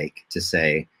deepfake, to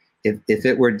say, if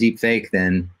it were deepfake,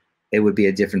 then it would be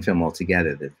a different film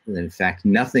altogether. That in fact,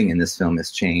 nothing in this film has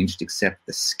changed except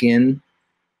the skin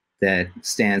that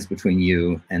stands between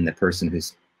you and the person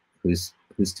who's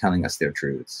telling us their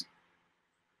truths.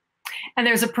 And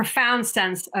there's a profound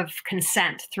sense of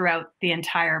consent throughout the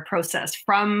entire process,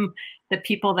 from the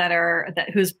people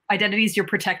whose identities you're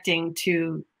protecting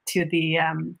to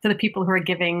the people who are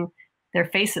giving their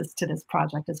faces to this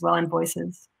project as well, and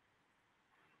voices.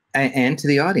 And to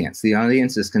the audience. The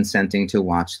audience is consenting to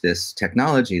watch this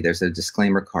technology. There's a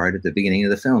disclaimer card at the beginning of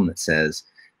the film that says,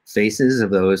 faces of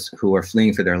those who are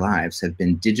fleeing for their lives have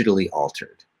been digitally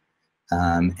altered.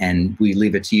 And we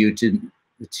leave it to you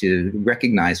to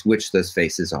recognize which those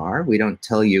faces are. We don't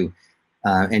tell you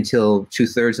until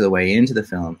 2/3 of the way into the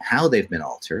film how they've been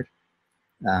altered,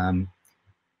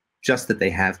 just that they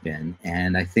have been.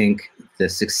 And I think the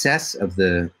success of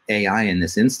the AI in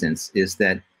this instance is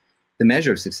that the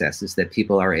measure of success is that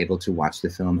people are able to watch the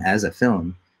film, as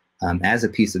a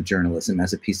piece of journalism,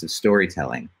 as a piece of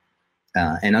storytelling,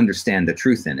 and understand the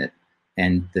truth in it,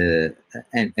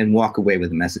 and walk away with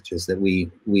the messages that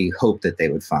we hope that they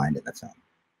would find in the film.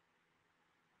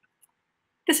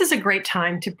 This is a great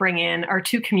time to bring in our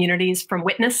two communities from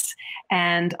Witness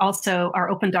and also our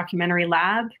Open Documentary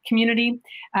Lab community.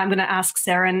 I'm going to ask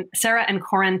Sarah and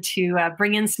Corin to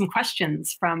bring in some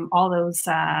questions from all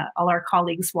our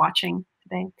colleagues watching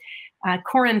today.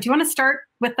 Corin, do you want to start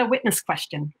with the Witness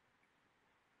question?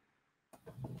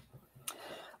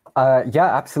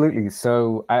 Yeah, absolutely.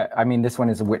 So, I mean, this one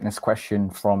is a Witness question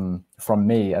from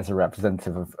me as a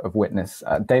representative of Witness.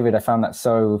 David, I found that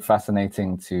so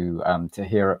fascinating to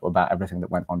hear about everything that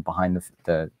went on behind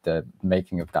the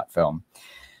making of that film.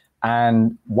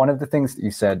 And one of the things that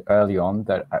you said early on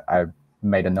that I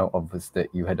made a note of was that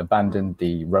you had abandoned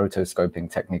the rotoscoping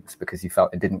techniques because you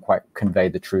felt it didn't quite convey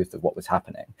the truth of what was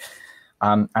happening.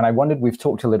 And I wondered, we've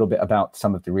talked a little bit about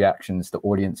some of the reactions that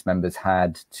audience members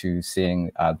had to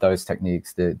seeing those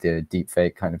techniques, the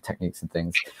deepfake kind of techniques and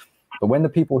things. But when the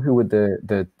people who were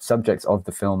the subjects of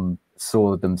the film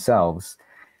saw themselves,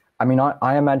 I mean,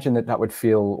 I imagine that would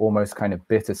feel almost kind of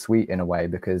bittersweet in a way,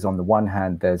 because on the one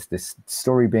hand, there's this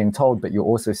story being told, but you're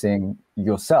also seeing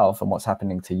yourself and what's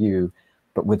happening to you,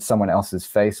 but with someone else's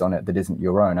face on it that isn't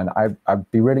your own. And I'd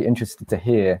be really interested to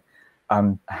hear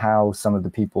how some of the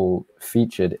people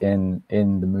featured in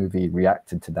the movie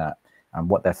reacted to that and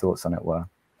what their thoughts on it were.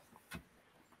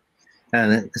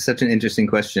 That's such an interesting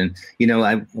question. You know,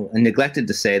 I neglected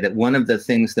to say that one of the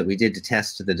things that we did to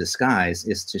test the disguise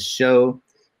is to show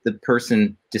the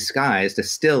person disguised, a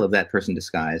still of that person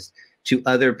disguised, to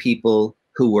other people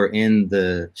who were in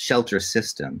the shelter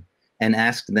system, and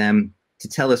asked them to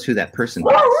tell us who that person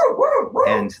was,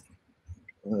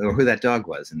 or who that dog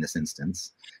was in this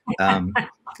instance. And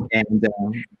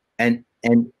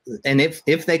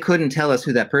if they couldn't tell us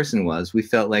who that person was, we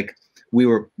felt like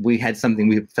we had something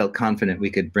we felt confident we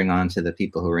could bring on to the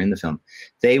people who were in the film.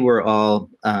 They were all,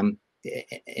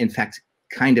 in fact,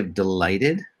 kind of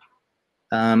delighted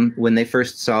when they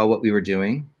first saw what we were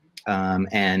doing,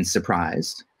 and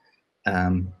surprised.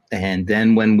 And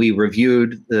then when we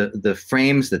reviewed the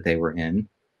frames that they were in,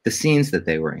 the scenes that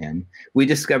they were in, we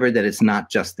discovered that it's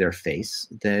not just their face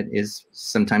that is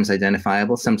sometimes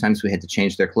identifiable. Sometimes we had to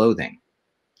change their clothing.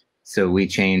 So we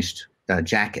changed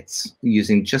jackets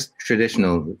using just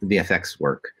traditional VFX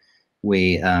work.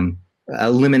 We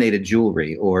eliminated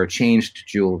jewelry or changed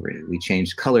jewelry. We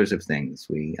changed colors of things.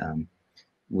 We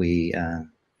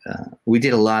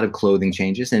did a lot of clothing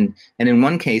changes, and in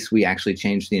one case we actually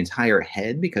changed the entire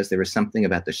head because there was something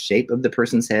about the shape of the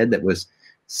person's head that was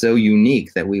so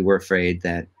unique that we were afraid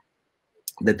that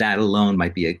alone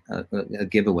might be a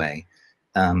giveaway.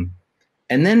 And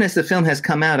then as the film has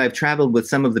come out, I've traveled with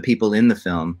some of the people in the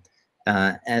film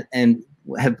and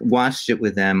have watched it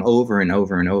with them over and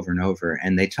over and over and over,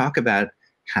 and they talk about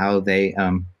how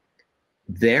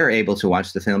they're able to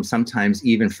watch the film, sometimes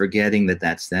even forgetting that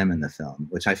that's them in the film,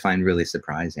 which I find really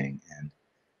surprising.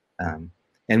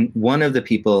 And one of the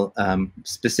people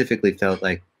specifically felt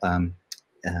like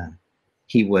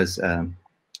he was a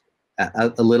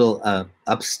little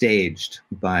upstaged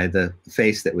by the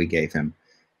face that we gave him.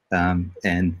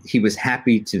 And he was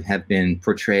happy to have been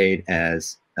portrayed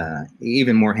as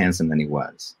even more handsome than he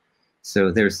was. So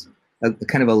there's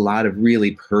kind of a lot of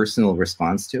really personal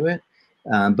response to it.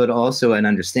 But also an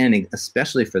understanding,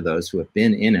 especially for those who have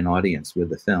been in an audience with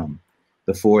the film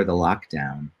before the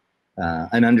lockdown,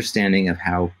 an understanding of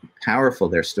how powerful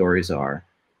their stories are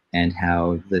and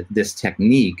how this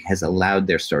technique has allowed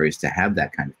their stories to have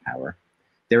that kind of power.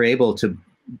 They're able to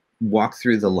walk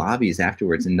through the lobbies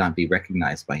afterwards and not be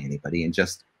recognized by anybody and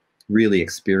just really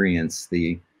experience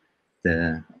the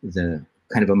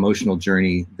kind of emotional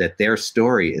journey that their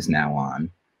story is now on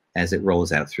as it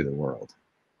rolls out through the world.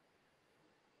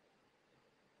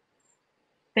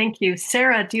 Thank you.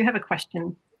 Sarah, do you have a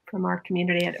question from our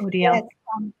community at ODL? Yes.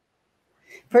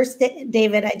 First,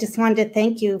 David, I just wanted to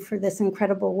thank you for this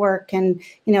incredible work. And,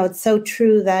 you know, it's so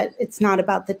true that it's not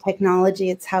about the technology,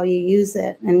 it's how you use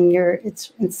it. And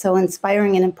it's so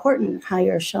inspiring and important how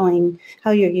you're showing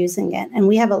how you're using it. And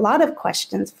we have a lot of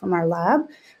questions from our lab.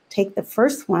 Take the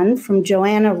first one from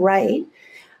Joanna Wright.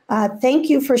 Thank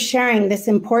you for sharing this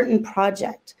important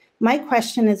project. My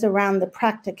question is around the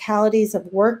practicalities of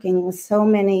working with so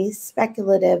many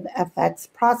speculative FX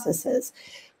processes.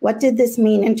 What did this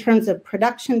mean in terms of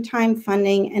production time,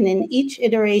 funding, and in each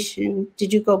iteration,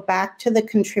 did you go back to the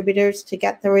contributors to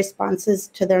get the responses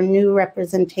to their new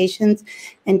representations?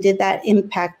 And did that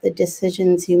impact the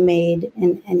decisions you made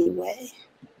in any way?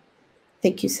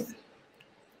 Thank you, sir.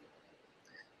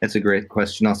 That's a great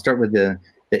question. I'll start with the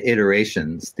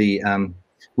iterations.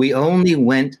 We only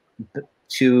went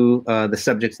to the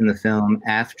subjects in the film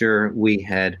after we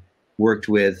had worked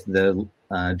with the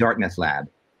Dartmouth lab,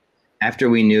 after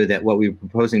we knew that what we were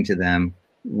proposing to them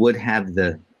would have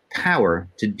the power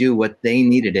to do what they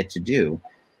needed it to do,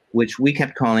 which we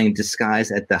kept calling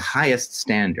disguise at the highest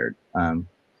standard,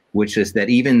 which is that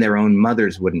even their own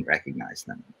mothers wouldn't recognize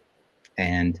them.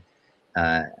 And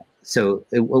so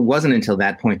it wasn't until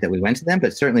that point that we went to them,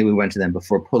 but certainly we went to them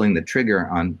before pulling the trigger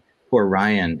on poor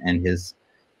Ryan and his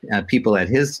people at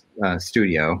his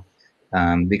studio,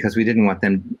 because we didn't want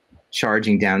them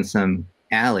charging down some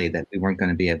alley that we weren't going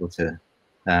to be able to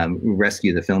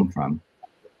rescue the film from.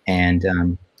 And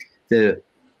the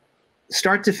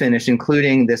start to finish,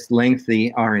 including this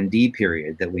lengthy R&D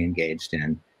period that we engaged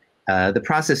in, the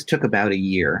process took about a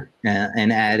year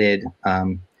and added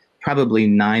probably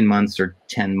 9 months or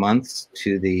 10 months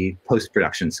to the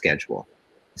post-production schedule.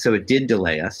 So it did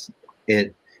delay us.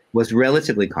 It was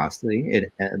relatively costly.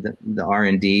 The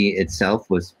R&D itself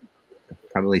was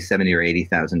probably $70,000 or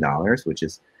 $80,000, which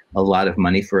is a lot of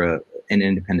money for an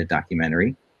independent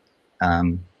documentary.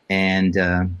 But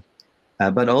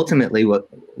ultimately, what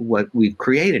we've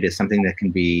created is something that can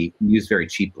be used very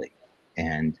cheaply,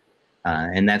 and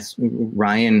that's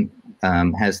Ryan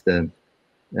has the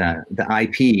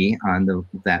IP on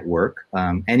that work.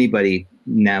 Anybody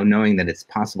now knowing that it's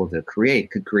possible to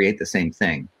create could create the same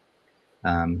thing.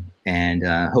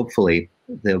 Hopefully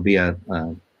there'll be a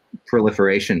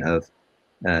proliferation of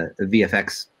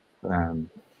VFX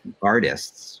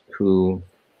artists who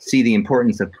see the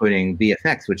importance of putting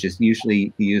VFX, which is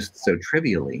usually used so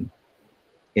trivially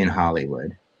in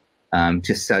Hollywood,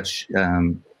 to such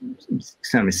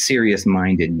kind of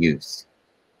serious-minded use.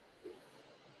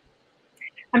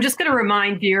 I'm just going to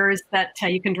remind viewers that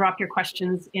you can drop your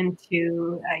questions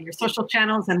into your social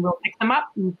channels and we'll pick them up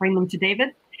and bring them to David.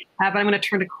 But I'm going to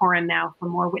turn to Corin now for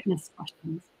more witness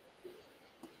questions.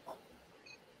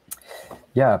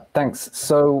 Yeah, thanks.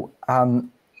 So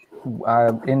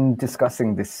in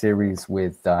discussing this series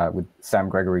with Sam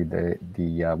Gregory,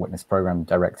 the Witness Program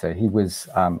Director, he was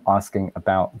asking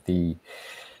about the,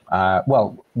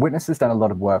 well, Witness has done a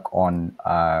lot of work on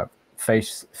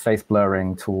face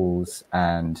blurring tools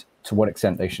and to what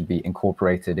extent they should be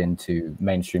incorporated into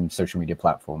mainstream social media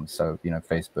platforms. So, you know,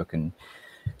 Facebook and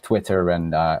Twitter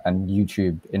and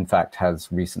YouTube, in fact,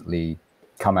 has recently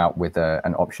come out with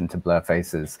an option to blur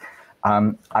faces.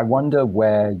 I wonder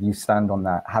where you stand on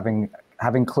that,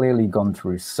 having clearly gone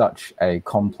through such a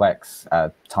complex,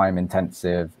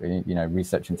 time-intensive, you know,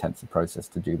 research-intensive process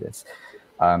to do this.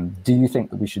 Do you think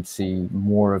that we should see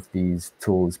more of these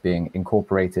tools being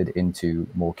incorporated into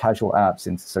more casual apps,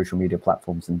 into social media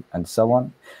platforms, and so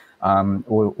on?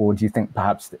 Or do you think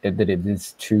perhaps that it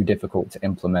is too difficult to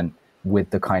implement with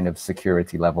the kind of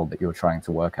security level that you're trying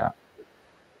to work at?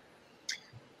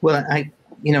 Well, I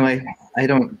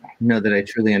don't know that I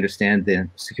truly understand the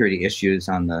security issues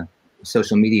on the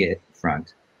social media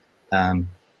front,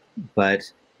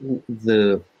 but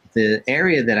the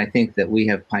area that I think that we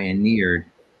have pioneered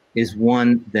is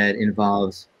one that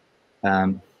involves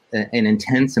an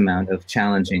intense amount of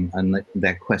challenging on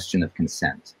that question of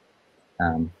consent.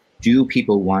 Do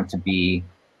people want to be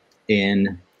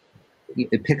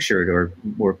pictured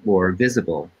or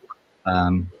visible?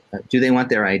 Do they want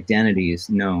their identities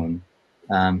known?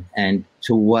 And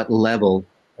to what level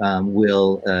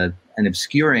will an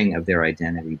obscuring of their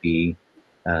identity be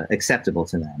acceptable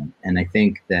to them? And I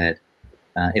think that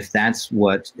if that's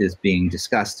what is being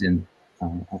discussed on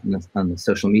the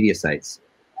social media sites,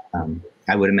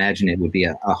 I would imagine it would be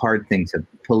a hard thing to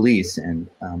police and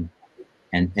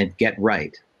get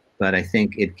right. But I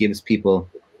think it gives people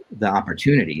the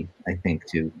opportunity, I think,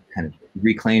 to kind of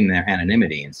reclaim their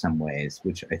anonymity in some ways,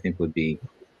 which I think would be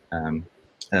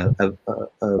of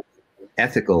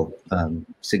ethical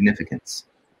significance.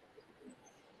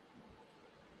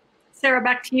 Sarah,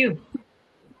 back to you.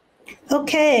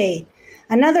 Okay,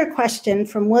 another question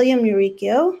from William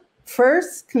Uricchio.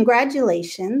 First,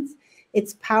 congratulations.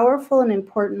 It's powerful and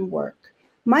important work.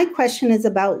 My question is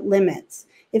about limits.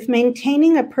 If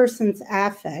maintaining a person's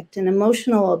affect and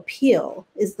emotional appeal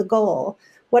is the goal,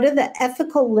 what are the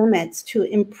ethical limits to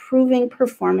improving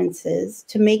performances,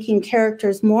 to making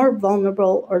characters more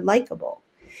vulnerable or likable?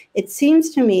 It seems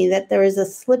to me that there is a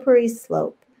slippery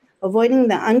slope, avoiding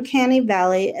the uncanny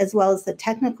valley as well as the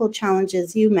technical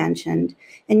challenges you mentioned,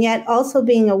 and yet also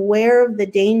being aware of the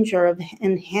danger of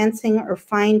enhancing or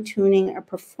fine-tuning a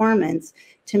performance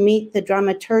to meet the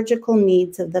dramaturgical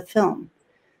needs of the film.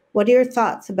 What are your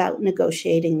thoughts about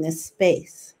negotiating this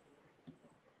space?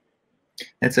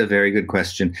 That's a very good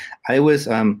question. I was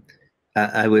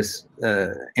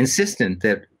insistent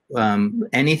that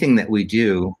anything that we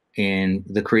do in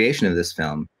the creation of this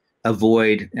film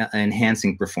avoid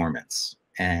enhancing performance.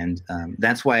 And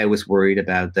that's why I was worried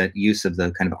about that use of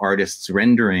the kind of artist's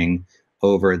rendering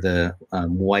over the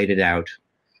whited out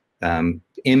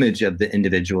image of the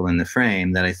individual in the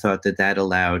frame, that I thought that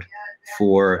allowed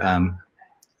for,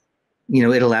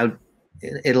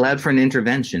 it allowed for an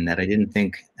intervention that I didn't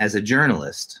think, as a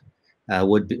journalist,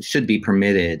 should be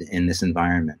permitted in this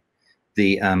environment.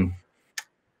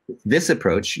 This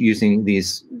approach, using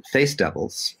these face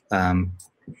doubles,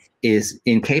 is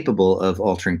incapable of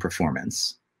altering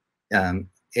performance.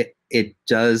 It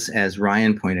does, as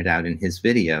Ryan pointed out in his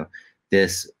video,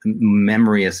 this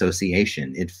memory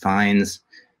association. It finds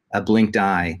a blinked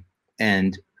eye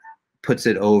and puts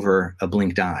it over a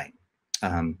blinked eye.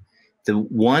 The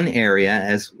one area,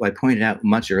 as I pointed out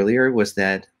much earlier, was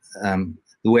that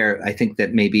where I think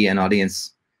that maybe an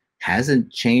audience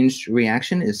hasn't changed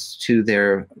reaction is to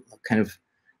their kind of,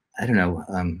 I don't know,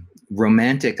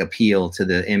 romantic appeal to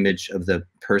the image of the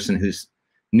person whose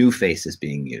new face is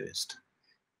being used.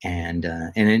 And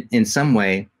in some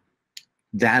way,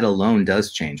 that alone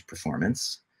does change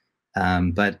performance.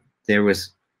 But there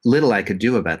was little I could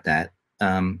do about that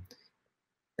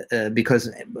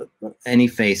because any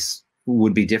face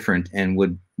would be different and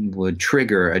would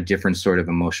trigger a different sort of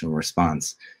emotional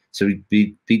response. So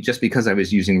just because I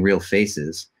was using real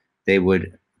faces, they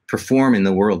would perform in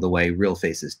the world the way real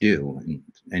faces do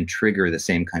and trigger the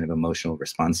same kind of emotional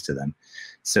response to them.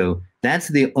 So that's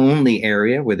the only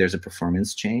area where there's a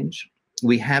performance change.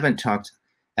 We haven't talked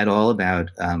at all about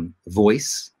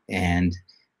voice, and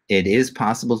it is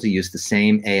possible to use the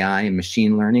same AI and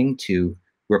machine learning to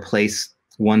replace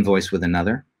one voice with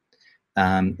another.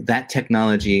 That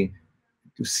technology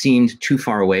seemed too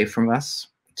far away from us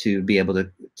to be able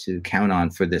to count on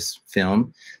for this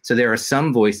film. So there are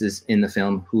some voices in the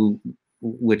film who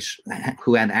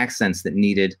had accents that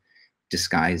needed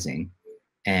disguising.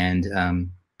 And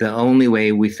the only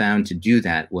way we found to do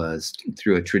that was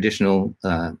through a traditional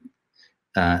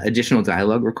additional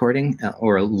dialogue recording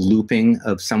or a looping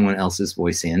of someone else's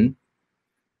voice in.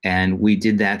 And we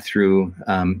did that through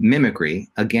mimicry,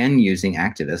 again, using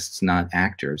activists, not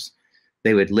actors.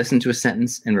 They would listen to a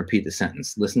sentence and repeat the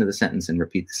sentence, listen to the sentence and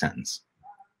repeat the sentence,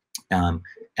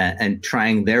 and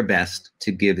trying their best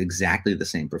to give exactly the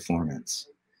same performance.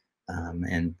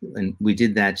 And we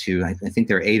did that to, I think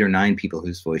there are 8 or 9 people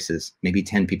whose voices, maybe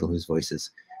 10 people whose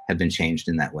voices have been changed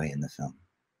in that way in the film.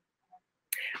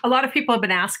 A lot of people have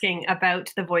been asking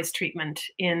about the voice treatment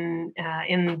in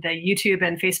the YouTube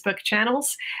and Facebook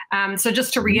channels. So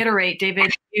just to reiterate,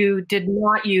 David, you did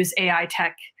not use AI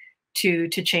tech to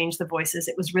change the voices.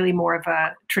 It was really more of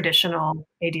a traditional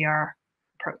ADR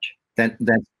approach.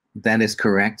 That is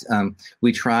correct.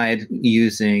 We tried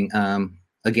using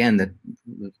again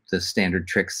the standard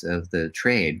tricks of the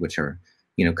trade, which are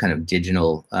kind of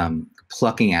digital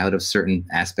plucking out of certain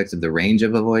aspects of the range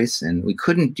of a voice, and we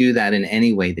couldn't do that in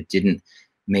any way that didn't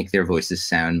make their voices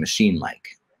sound machine-like,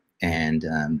 and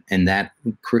that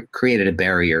created a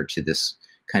barrier to this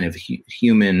kind of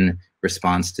human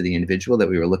response to the individual that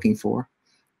we were looking for.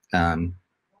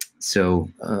 So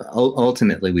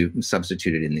ultimately, we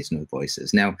substituted in these new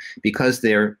voices. Now, because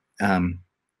they're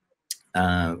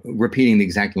repeating the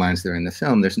exact lines that are in the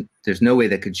film, there's no way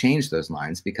that could change those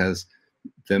lines because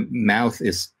the mouth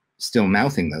is still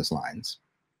mouthing those lines.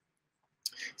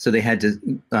 So they had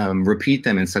to repeat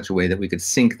them in such a way that we could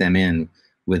sync them in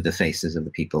with the faces of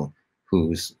the people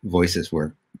whose voices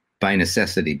were by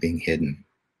necessity being hidden.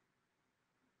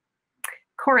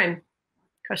 Corin,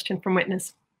 question from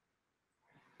Witness.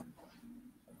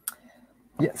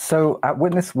 Yeah, so at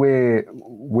Witness, we're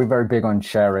very big on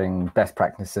sharing best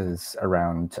practices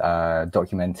around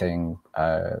documenting,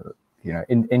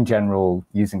 in general,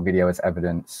 using video as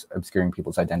evidence, obscuring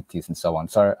people's identities, and so on.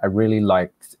 So I really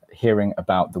liked hearing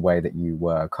about the way that you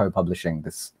were co-publishing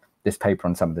this paper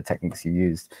on some of the techniques you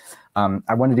used.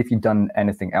 I wondered if you'd done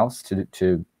anything else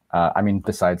to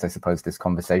besides, I suppose, this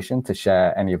conversation, to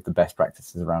share any of the best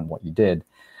practices around what you did.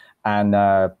 And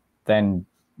then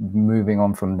moving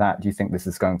on from that, do you think this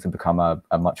is going to become a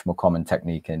much more common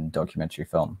technique in documentary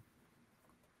film?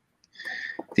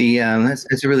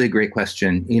 That's a really great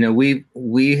question. We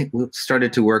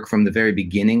started to work from the very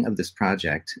beginning of this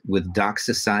project with Doc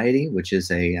Society, which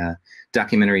is a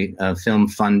documentary film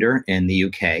funder in the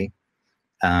UK,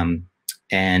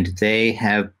 and they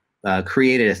have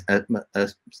created a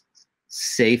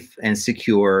safe and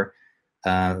secure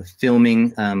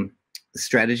filming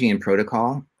strategy and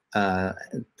protocol,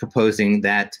 proposing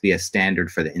that to be a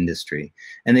standard for the industry.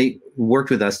 And they worked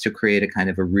with us to create a kind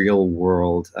of a real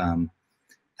world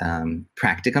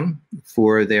practicum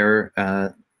for their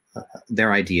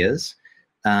ideas.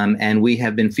 And we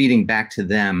have been feeding back to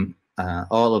them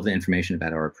all of the information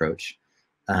about our approach.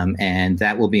 And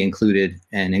that will be included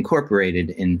and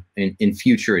incorporated in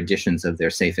future editions of their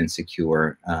Safe and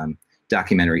Secure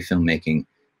documentary filmmaking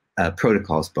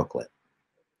protocols booklet.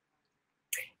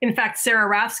 In fact, Sarah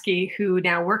Rafsky, who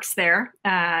now works there,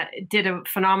 did a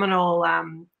phenomenal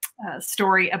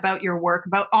story about your work,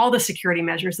 about all the security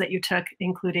measures that you took,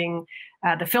 including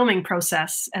the filming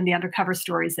process and the undercover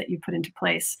stories that you put into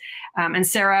place. And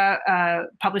Sarah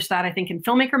published that, I think, in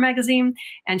Filmmaker magazine,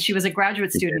 and she was a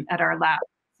graduate student at our lab.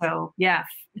 So yeah,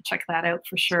 check that out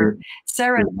for sure.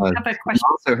 Sarah, I have a question.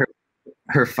 Also,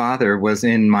 her father was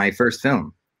in my first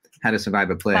film, How to Survive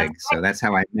a Plague. So that's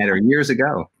how I met her years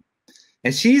ago.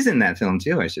 And she's in that film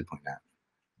too, I should point out,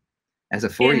 as a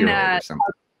 4-year-old or something.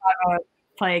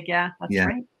 Plague, yeah, that's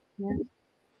right. Yeah.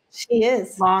 She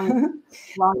is. Long.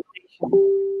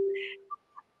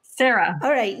 Sarah.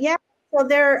 All right, yeah. So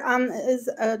there is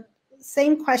a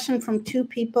same question from 2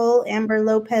 people, Amber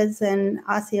Lopez and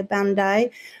Asia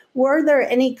Bandai. Were there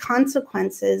any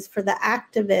consequences for the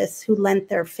activists who lent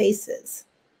their faces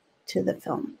to the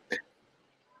film?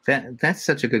 That's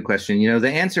such a good question. The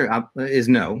answer is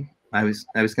no. I was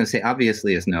going to say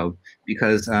obviously is no,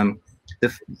 because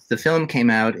the film came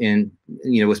out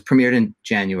was premiered in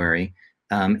January,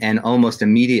 and almost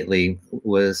immediately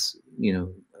was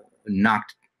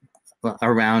knocked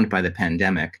around by the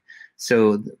pandemic.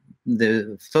 So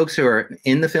the folks who are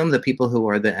in the film, the people who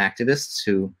are the activists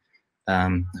who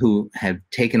have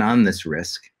taken on this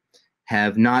risk,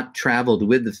 have not traveled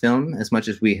with the film as much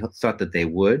as we thought that they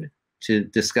would, to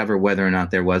discover whether or not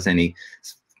there was any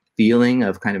feeling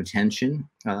of kind of tension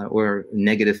or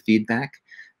negative feedback.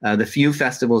 The few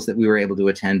festivals that we were able to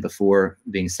attend before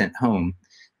being sent home,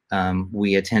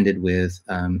 we attended with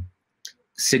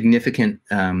significant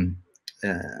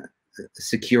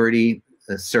security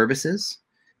services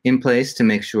in place to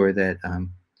make sure that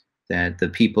that the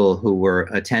people who were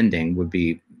attending would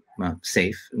be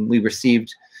safe. We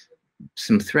received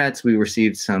some threats, we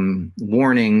received some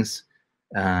warnings,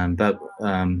 but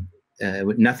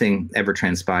nothing ever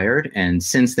transpired. And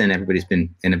since then, everybody's been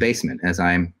in a basement, as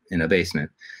I'm in a basement.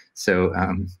 So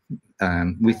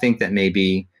we think that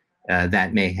maybe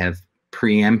that may have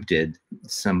preempted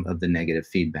some of the negative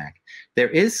feedback. There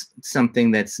is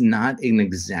something that's not an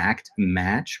exact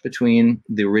match between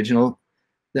the original,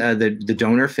 the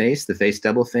donor face, the face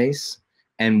double face,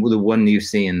 and the one you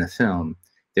see in the film.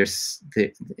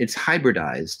 It's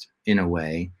hybridized in a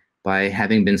way by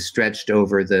having been stretched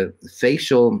over the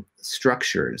facial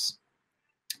structures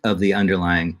of the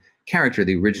underlying character,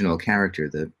 the original character,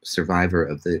 the survivor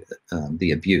of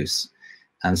the abuse.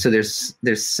 So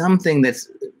there's something that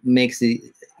makes it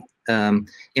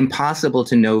impossible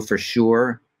to know for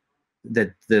sure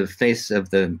that the face of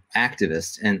the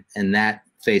activist and that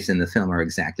face in the film are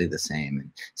exactly the same.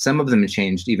 And some of them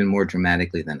changed even more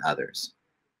dramatically than others.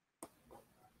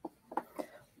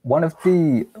 One of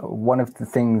the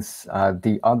things,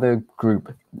 the other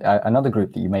group, another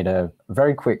group that you made a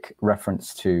very quick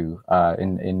reference to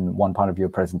in one part of your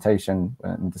presentation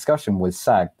and discussion was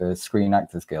SAG, the Screen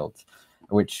Actors Guild,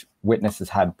 which Witness has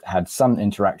had some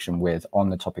interaction with on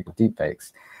the topic of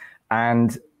deepfakes.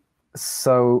 And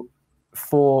so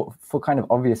for kind of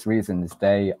obvious reasons,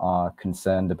 they are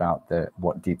concerned about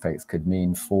what deepfakes could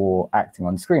mean for acting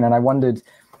on screen. And I wondered,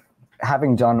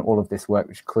 having done all of this work,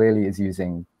 which clearly is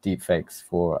using deepfakes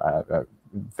for a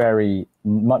very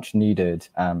much needed,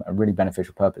 a really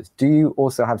beneficial purpose, do you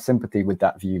also have sympathy with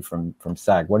that view from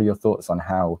SAG? What are your thoughts on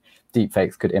how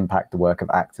deepfakes could impact the work of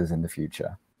actors in the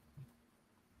future?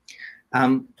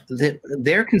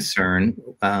 Their concern,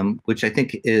 which I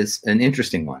think is an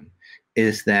interesting one,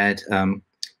 is that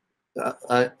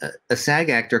a SAG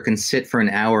actor can sit for an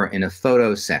hour in a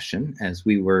photo session, as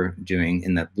we were doing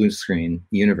in the blue screen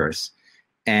universe,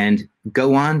 and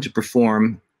go on to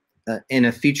perform in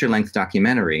a feature-length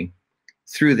documentary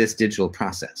through this digital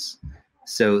process.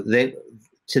 So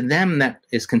to them, that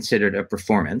is considered a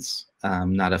performance,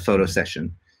 not a photo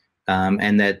session,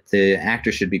 and that the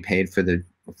actor should be paid for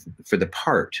the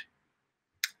part,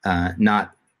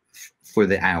 not for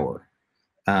the hour.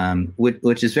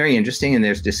 Which is very interesting, and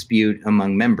there's dispute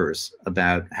among members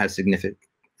about how significant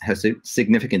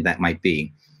that might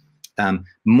be.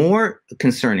 More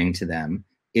concerning to them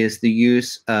is the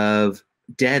use of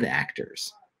dead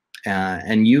actors,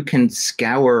 and you can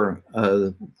scour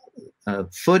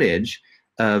footage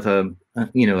of a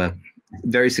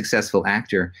very successful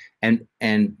actor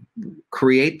and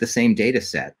create the same data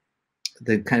set,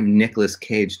 the kind of Nicolas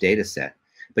Cage data set,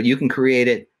 but you can create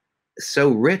it so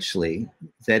richly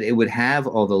that it would have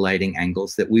all the lighting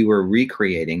angles that we were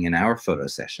recreating in our photo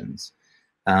sessions.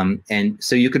 And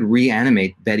so you could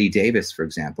reanimate Betty Davis, for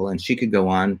example, and she could go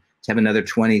on to have another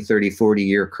 20, 30,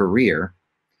 40-year career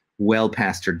well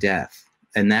past her death.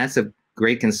 And that's a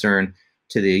great concern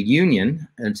to the union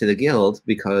and to the guild,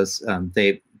 because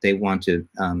they want to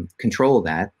control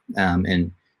that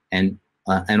and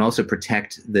also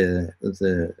protect the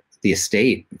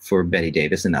estate for Betty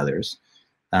Davis and others.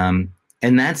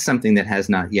 And that's something that has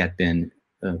not yet been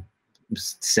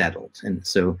settled. And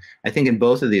so I think in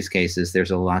both of these cases,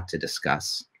 there's a lot to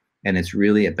discuss. And it's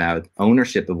really about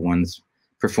ownership of one's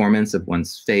performance, of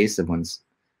one's face, of one's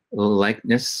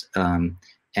likeness,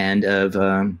 and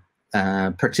of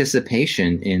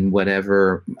participation in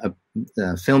whatever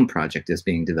film project is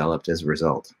being developed as a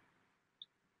result.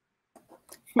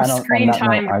 And on that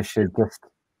note,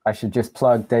 I should just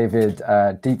plug, David,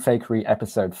 Deepfakery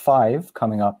episode 5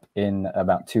 coming up in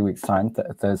about 2 weeks' time,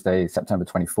 Thursday, September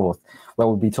 24th, where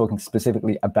we'll be talking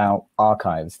specifically about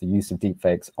archives, the use of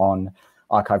deepfakes on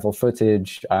archival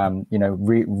footage,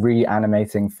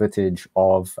 reanimating footage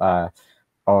of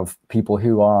people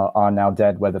who are now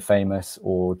dead, whether famous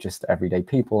or just everyday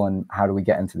people, and how do we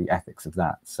get into the ethics of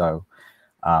that. So,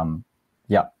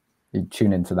 yeah, you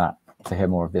tune into that to hear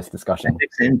more of this discussion.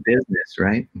 Ethics in business,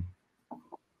 right?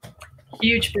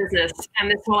 Huge business,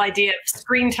 and this whole idea of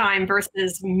screen time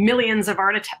versus millions of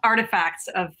artifacts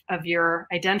of your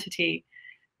identity,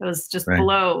 those just right.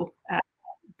 blow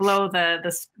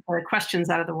the questions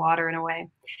out of the water in a way.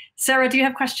 Sarah, do you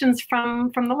have questions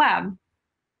from the lab?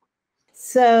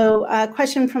 So a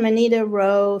question from Anita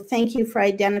Rowe. Thank you for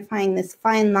identifying this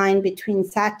fine line between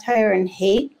satire and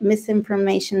hate,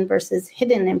 misinformation versus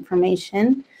hidden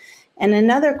information. And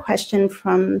another question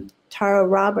from Tara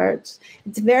Roberts.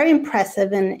 It's very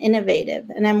impressive and innovative,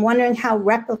 and I'm wondering how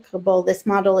replicable this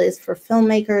model is for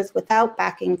filmmakers without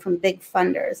backing from big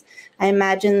funders. I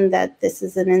imagine that this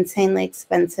is an insanely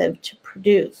expensive to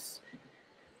produce.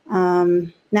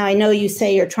 Now, I know you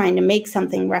say you're trying to make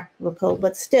something replicable,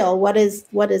 but still, what is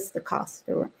the cost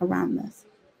around this?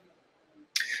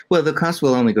 Well, the cost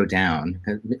will only go down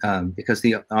because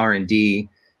the R&D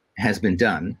has been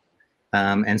done.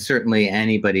 And certainly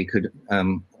anybody could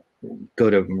go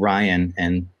to Ryan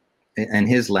and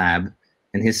his lab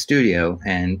and his studio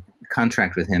and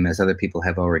contract with him, as other people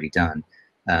have already done,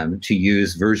 to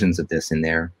use versions of this in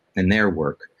their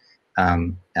work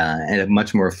at a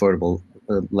much more affordable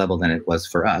level than it was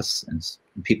for us as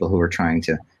people who are trying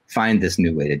to find this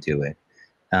new way to do it.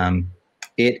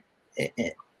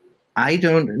 I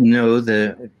don't know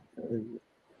the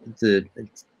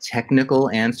technical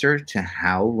answer to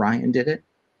how Ryan did it.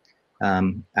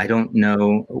 I don't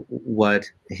know what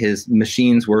his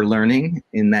machines were learning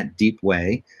in that deep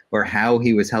way, or how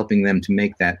he was helping them to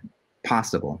make that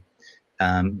possible.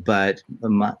 But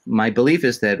my belief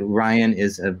is that Ryan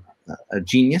is a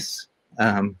genius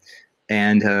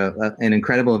and an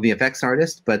incredible VFX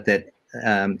artist, but that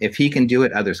if he can do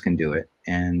it, others can do it.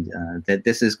 And that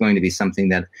this is going to be something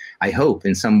that I hope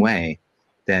in some way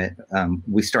that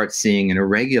we start seeing in a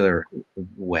regular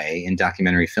way in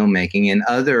documentary filmmaking and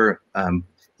other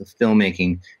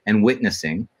filmmaking and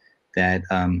witnessing that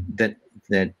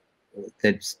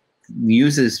that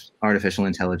uses artificial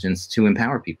intelligence to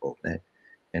empower people.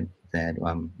 That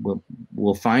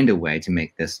will find a way to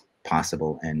make this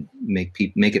possible and make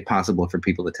it possible for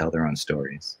people to tell their own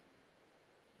stories.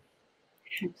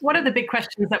 One of the big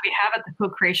questions that we have at the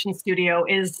Co-Creation Studio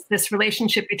is this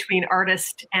relationship between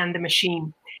artist and the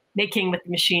machine, making with the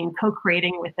machine,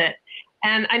 co-creating with it.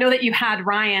 And I know that you had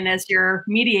Ryan as your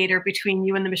mediator between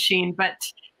you and the machine, but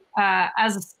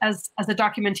as a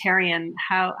documentarian,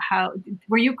 how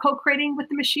were you co-creating with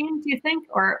the machine, do you think,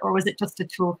 or was it just a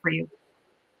tool for you?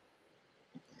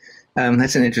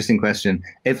 That's an interesting question.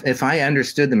 If I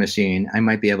understood the machine, I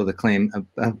might be able to claim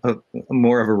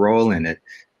more of a role in it.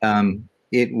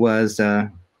 It was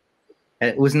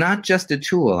not just a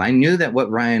tool. I knew that what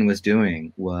Ryan was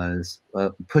doing was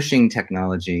pushing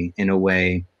technology in a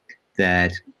way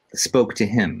that spoke to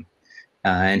him.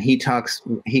 And he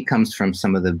comes from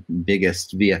some of the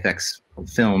biggest VFX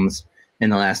films in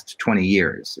the last 20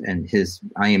 years, and his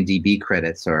IMDb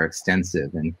credits are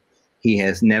extensive, and he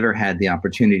has never had the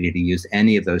opportunity to use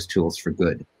any of those tools for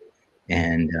good.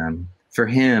 And for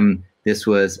him, this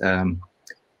was a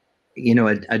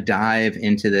dive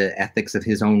into the ethics of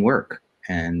his own work,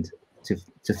 and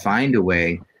to find a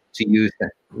way to use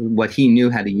what he knew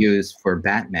how to use for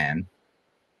Batman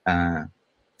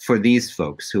for these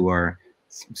folks who are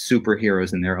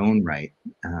superheroes in their own right,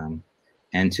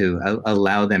 and to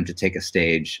allow them to take a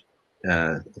stage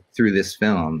through this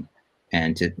film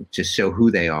and to show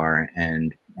who they are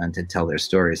and to tell their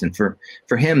stories. And for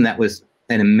him, that was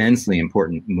an immensely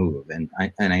important move. And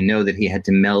I know that he had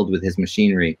to meld with his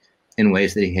machinery in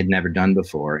ways that he had never done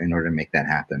before in order to make that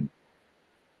happen.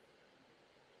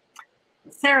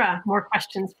 Sarah, more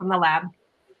questions from the lab.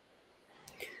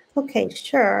 Okay,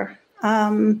 sure.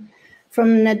 From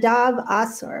Nadav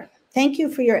Asur. Thank you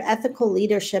for your ethical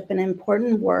leadership and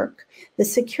important work. The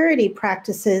security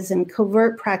practices and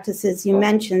covert practices you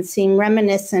mentioned seem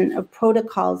reminiscent of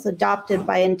protocols adopted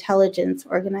by intelligence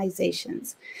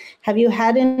organizations. Have you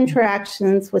had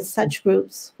interactions with such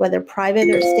groups, whether private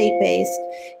or state-based,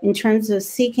 in terms of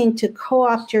seeking to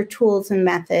co-opt your tools and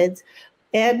methods,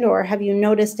 and/or have you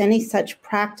noticed any such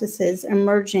practices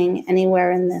emerging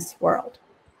anywhere in this world?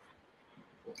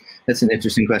 That's an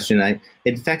interesting question.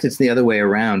 In fact, it's the other way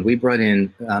around. We brought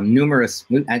in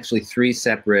actually three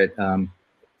separate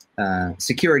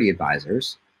security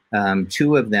advisors,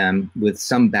 two of them with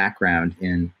some background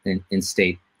in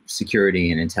state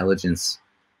security and intelligence.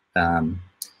 And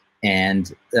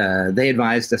they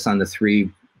advised us on the three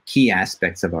key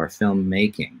aspects of our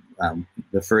filmmaking.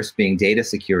 The first being data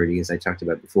security, as I talked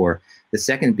about before. The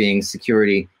second being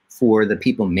security for the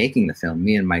people making the film,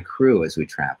 me and my crew as we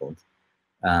traveled.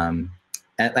 And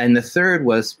the third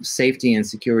was safety and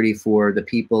security for the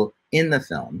people in the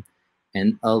film.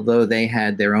 And although they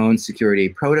had their own security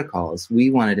protocols, we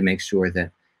wanted to make sure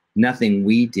that nothing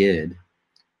we did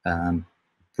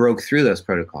broke through those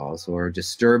protocols or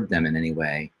disturbed them in any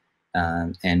way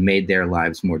and made their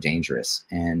lives more dangerous.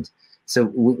 And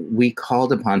so we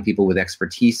called upon people with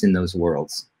expertise in those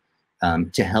worlds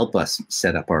to help us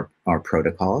set up our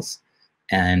protocols.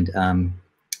 And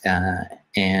I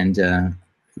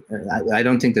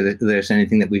don't think that there's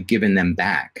anything that we've given them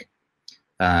back,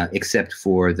 except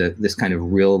for this kind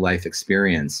of real life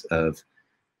experience of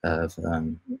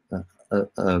the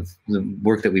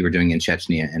work that we were doing in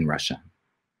Chechnya and Russia.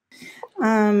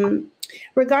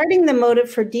 Regarding the motive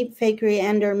for deepfakery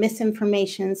and or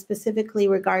misinformation, specifically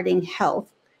regarding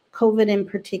health, COVID in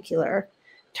particular,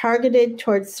 targeted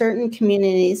towards certain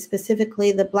communities,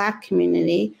 specifically the Black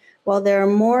community, while there are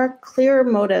more clear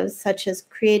motives such as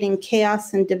creating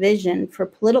chaos and division for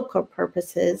political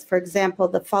purposes, for example,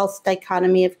 the false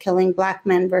dichotomy of killing Black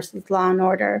men versus law and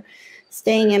order,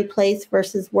 staying in place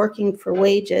versus working for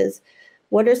wages,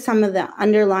 what are some of the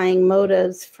underlying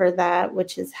motives for that,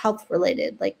 which is health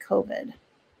related, like COVID? I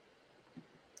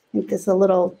think this is a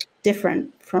little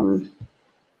different from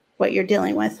what you're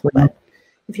dealing with, but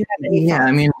if you have any thoughts.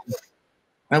 I mean,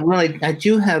 well, I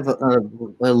do have a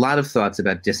lot of thoughts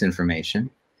about disinformation,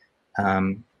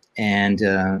 and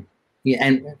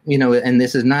you know, and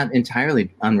this is not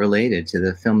entirely unrelated to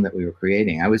the film that we were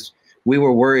creating. We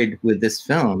were worried with this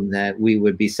film that we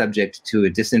would be subject to a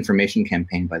disinformation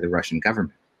campaign by the Russian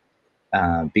government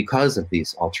because of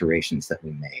these alterations that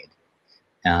we made.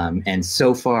 And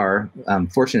so far,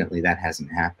 fortunately, that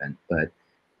hasn't happened. But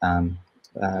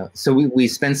so we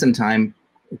spent some time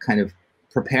kind of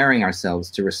preparing ourselves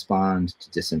to respond to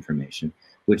disinformation,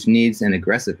 which needs an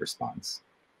aggressive response.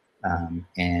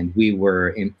 And we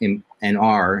were and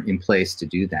are in place to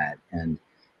do that. And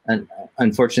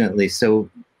unfortunately, so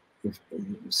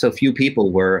few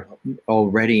people were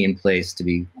already in place to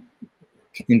be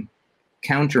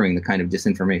countering the kind of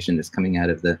disinformation that's coming out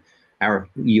of our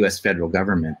U.S. federal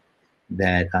government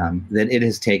that it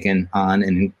has taken on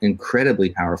an incredibly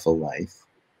powerful life,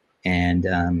 and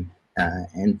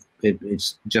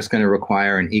it's just going to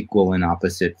require an equal and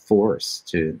opposite force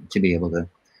to be able to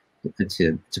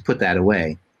put that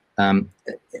away, and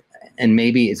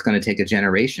maybe it's going to take a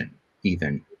generation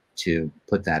even to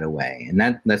put that away.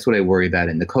 And that's what I worry about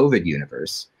in the COVID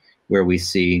universe, where we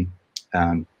see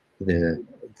the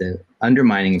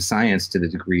undermining of science to the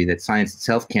degree that science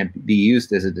itself can't be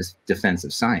used as a defense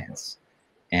of science.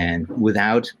 And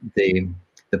without the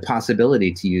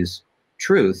possibility to use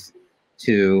truth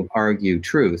to argue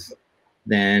truth,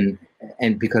 then,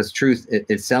 and because truth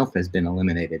itself has been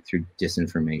eliminated through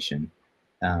disinformation,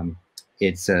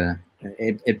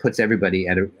 it puts everybody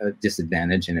at a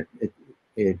disadvantage, and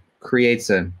it creates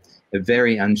a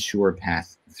very unsure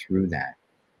path through that.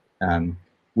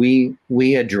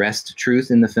 We addressed truth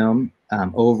in the film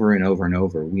over and over and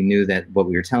over. We knew that what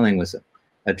we were telling was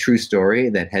a true story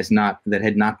that had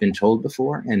not been told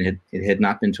before, and it had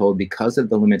not been told because of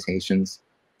the limitations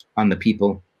on the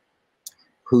people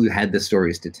who had the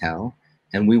stories to tell.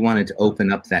 And we wanted to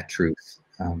open up that truth,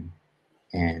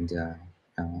 and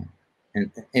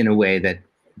in a way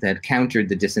that countered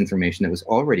the disinformation that was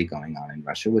already going on in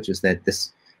Russia, which is that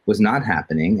this was not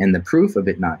happening. And the proof of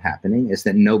it not happening is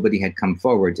that nobody had come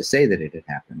forward to say that it had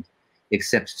happened,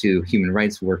 except to human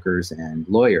rights workers and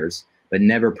lawyers, but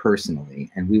never personally.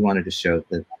 And we wanted to show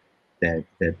that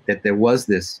there was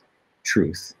this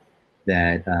truth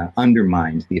that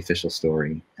undermined the official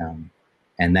story.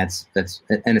 And that's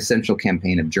an essential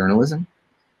campaign of journalism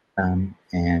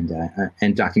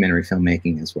and documentary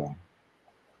filmmaking as well.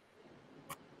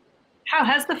 How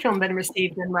has the film been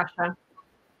received in Russia?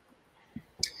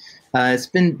 It's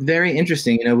been very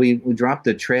interesting. You know, we dropped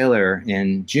the trailer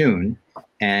in June,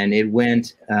 and it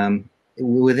went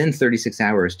within 36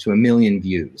 hours to 1 million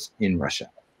views in Russia,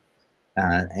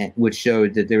 which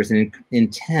showed that there was an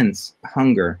intense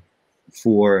hunger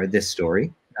for this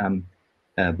story,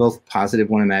 both positive,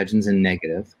 one imagines, and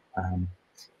negative.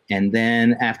 And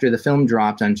then after the film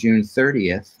dropped on June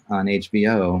 30th on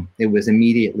HBO, it was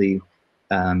immediately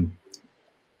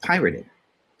pirated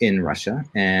in Russia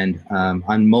and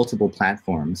on multiple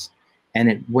platforms. And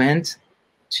it went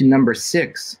to number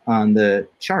 6 on the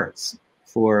charts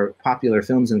for popular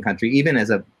films in the country, even as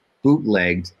a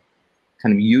bootlegged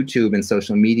kind of YouTube and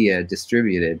social media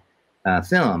distributed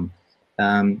film.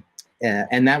 And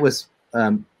that was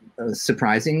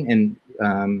surprising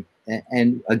and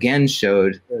again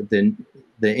showed the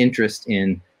interest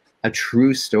in a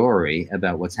true story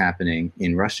about what's happening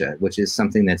in Russia, which is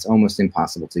something that's almost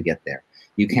impossible to get there.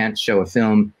 You can't show a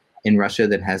film in Russia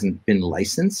that hasn't been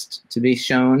licensed to be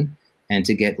shown, and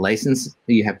to get licensed,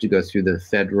 you have to go through the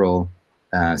federal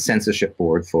censorship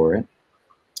board for it.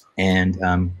 And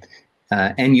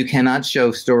you cannot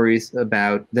show stories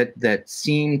about that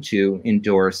seem to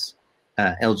endorse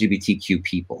LGBTQ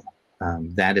people.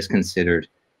 That is considered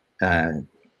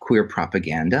queer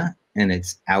propaganda, and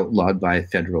it's outlawed by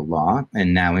federal law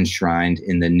and now enshrined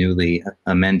in the newly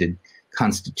amended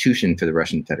constitution for the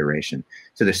Russian Federation.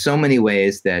 So there's so many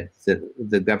ways that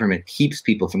the government keeps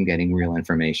people from getting real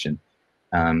information,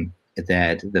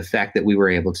 that the fact that we were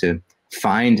able to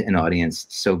find an audience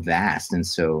so vast and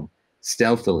so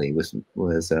stealthily was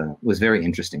very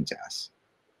interesting to us.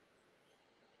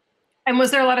 And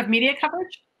was there a lot of media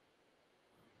coverage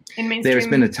in mainstream? There's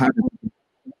been a ton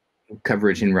of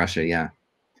coverage in Russia, yeah.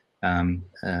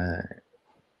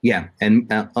 Yeah,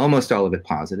 and almost all of it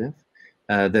positive.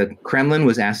 The Kremlin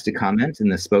was asked to comment,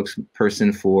 and the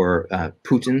spokesperson for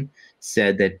Putin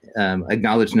said that,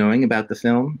 acknowledged knowing about the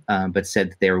film, but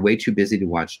said that they were way too busy to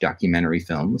watch documentary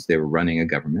films. They were running a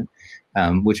government,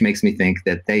 which makes me think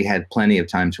that they had plenty of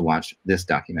time to watch this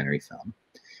documentary film.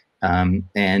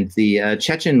 And the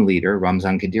Chechen leader,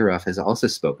 Ramzan Kadyrov, has also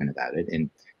spoken about it in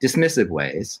dismissive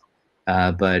ways,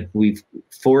 but we've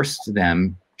forced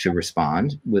them to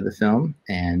respond with the film.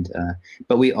 And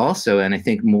but we also, and I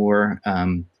think more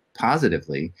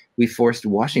positively, we forced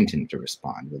Washington to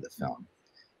respond with the film.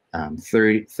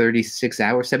 36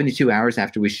 hours, 72 hours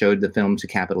after we showed the film to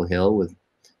Capitol Hill with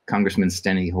Congressman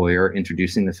Steny Hoyer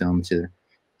introducing the film to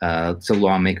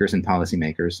lawmakers and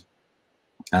policymakers,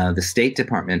 the State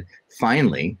Department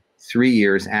finally, 3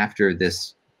 years after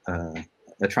this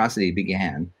atrocity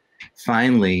began,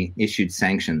 finally issued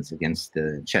sanctions against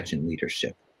the Chechen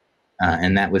leadership.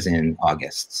 And that was in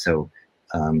August. So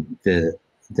the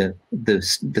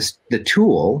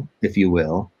tool, if you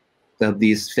will, of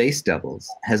these face doubles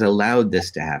has allowed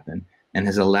this to happen, and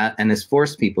has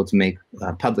forced people to make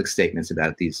public statements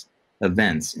about these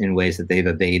events in ways that they've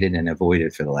evaded and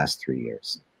avoided for the last 3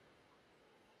 years.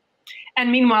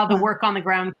 And meanwhile, the work on the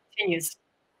ground continues.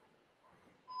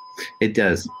 It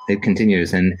does. It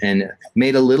continues, and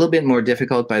made a little bit more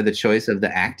difficult by the choice of the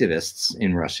activists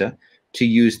in Russia to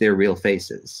use their real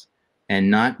faces and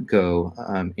not go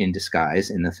in disguise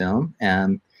in the film.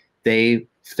 They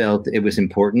felt it was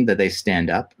important that they stand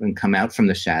up and come out from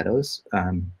the shadows,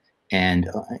 and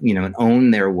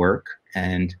own their work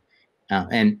and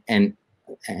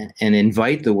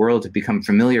invite the world to become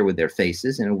familiar with their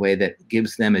faces in a way that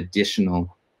gives them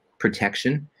additional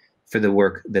protection for the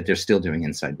work that they're still doing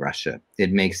inside Russia.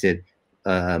 It makes it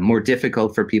more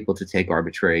difficult for people to take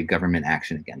arbitrary government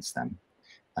action against them.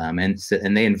 And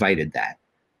they invited that.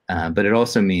 But it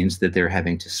also means that they're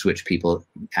having to switch people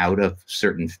out of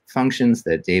certain functions,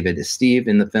 that David is Steve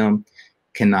in the film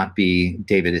cannot be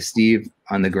David is Steve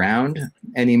on the ground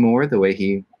anymore, the way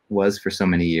he was for so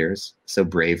many years, so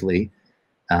bravely.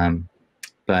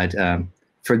 But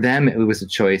for them, it was a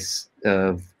choice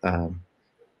of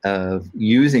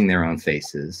using their own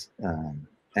faces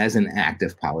as an act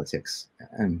of politics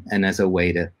and as a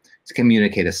way to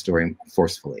communicate a story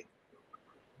forcefully.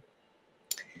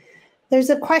 There's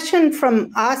a question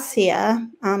from Asia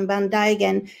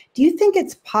Bandaigan. Do you think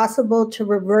it's possible to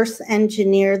reverse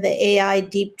engineer the AI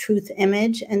deep truth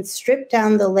image and strip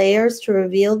down the layers to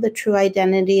reveal the true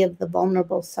identity of the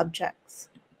vulnerable subjects?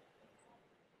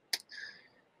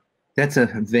 That's a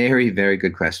very, very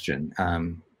good question,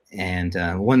 and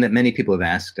one that many people have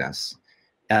asked us.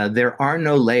 There are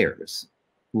no layers.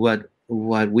 What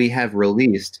we have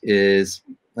released is,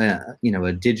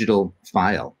 a digital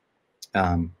file,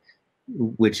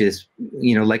 which is,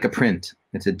 like a print.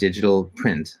 It's a digital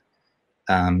print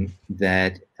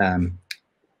that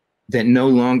no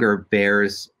longer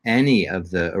bears any of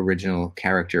the original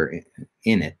character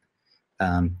in it.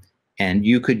 And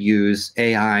you could use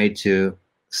AI to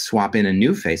swap in a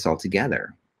new face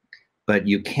altogether, but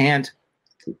you can't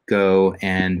go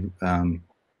and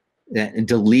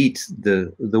delete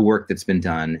the work that's been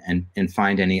done and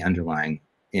find any underlying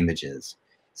images.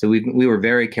 So we were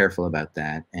very careful about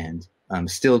that, and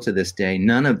still to this day,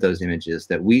 none of those images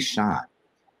that we shot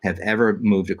have ever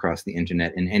moved across the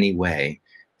internet in any way,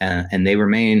 and they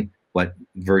remain, what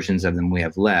versions of them we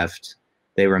have left,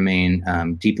 they remain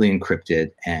deeply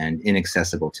encrypted and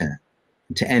inaccessible to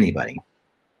anybody.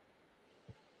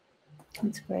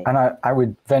 That's great. And I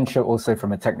would venture also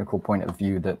from a technical point of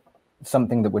view that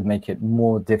something that would make it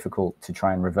more difficult to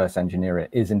try and reverse engineer it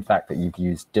is, in fact, that you've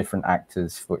used different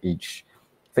actors for each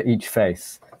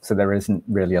face. So there isn't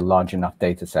really a large enough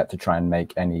data set to try and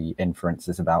make any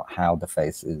inferences about how the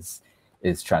face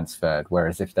is transferred.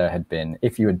 Whereas if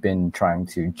you had been trying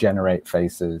to generate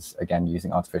faces, again,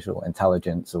 using artificial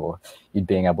intelligence, or you'd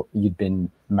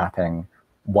been mapping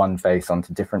one face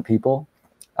onto different people,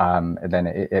 then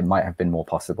it might have been more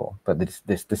possible. But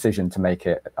this decision to make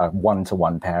it a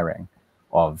one-to-one pairing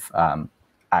of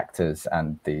actors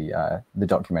and the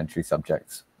documentary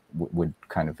subjects would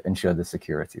kind of ensure the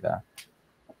security there.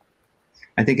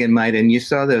 I think it might. And you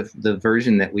saw the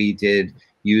version that we did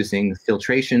using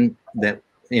filtration that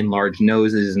enlarged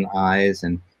noses and eyes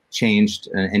and changed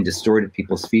and distorted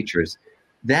people's features.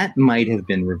 That might have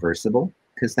been reversible,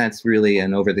 because that's really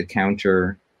an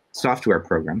over-the-counter software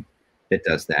program that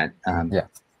does that.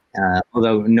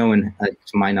 Although no one,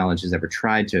 to my knowledge, has ever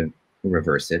tried to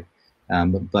reverse it.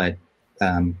 But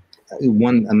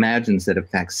one imagines that a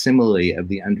facsimile of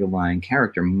the underlying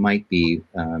character might be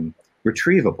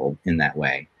retrievable in that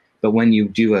way. But when you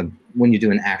do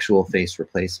an actual face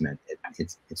replacement,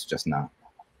 it's just not.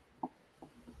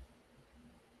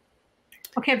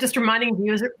 Okay, I'm just reminding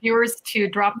viewers to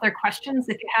drop their questions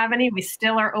if you have any. We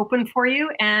still are open for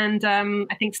you. And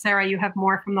I think, Sarah, you have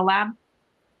more from the lab.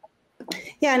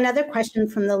 Yeah, another question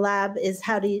from the lab is,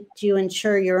 how do you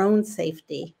ensure your own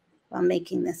safety while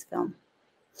making this film?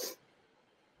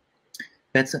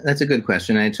 That's a good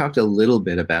question. I talked a little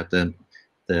bit about the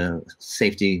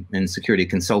safety and security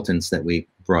consultants that we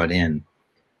brought in.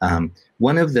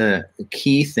 One of the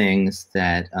key things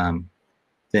that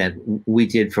that we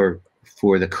did for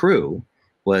the crew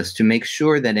was to make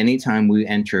sure that anytime we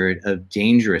entered a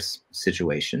dangerous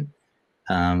situation,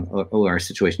 or a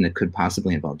situation that could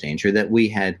possibly involve danger, that we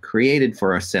had created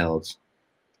for ourselves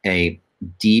a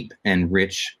deep and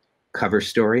rich cover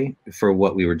story for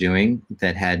what we were doing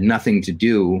that had nothing to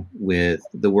do with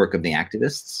the work of the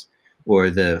activists or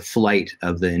the flight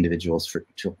of the individuals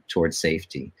towards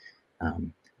safety.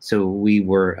 So we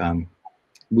were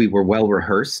well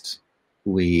rehearsed.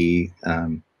 We,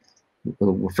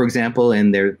 for example,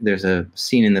 there's a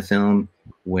scene in the film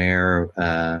where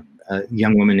a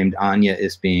young woman named Anya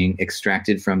is being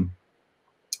extracted from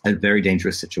a very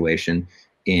dangerous situation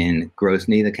in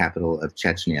Grozny, the capital of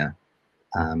Chechnya.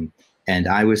 And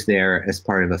I was there as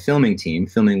part of a filming team,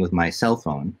 filming with my cell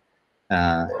phone,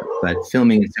 but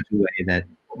filming in such a way that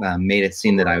made it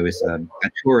seem that I was a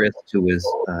tourist who was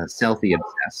selfie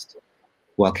obsessed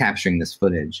while capturing this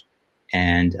footage.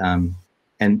 And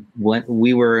what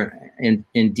we were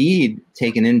indeed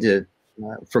taken into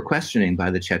for questioning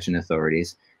by the Chechen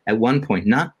authorities at one point,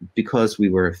 not because we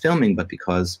were filming, but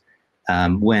because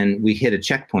when we hit a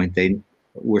checkpoint, they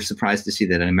were surprised to see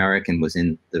that an American was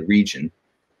in the region.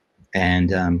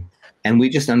 And we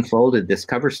just unfolded this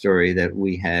cover story that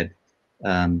we had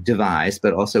devised,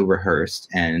 but also rehearsed.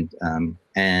 And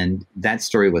that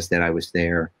story was that I was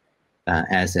there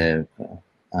as a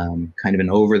kind of an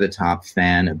over-the-top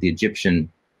fan of the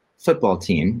Egyptian football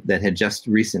team that had just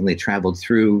recently traveled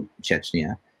through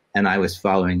Chechnya, and I was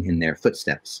following in their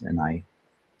footsteps. And I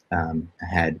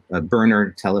had a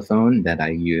burner telephone that I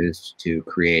used to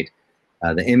create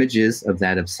the images of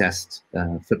that obsessed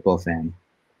football fan,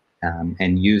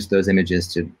 and used those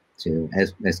images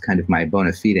as kind of my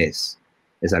bona fides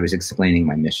as I was explaining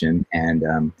my mission. And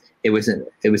it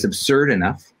was absurd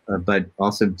enough, but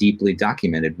also deeply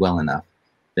documented well enough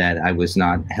that I was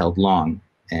not held long,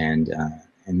 and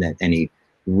that any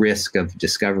risk of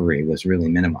discovery was really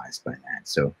minimized by that.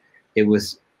 So it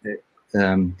was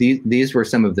these were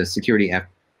some of the security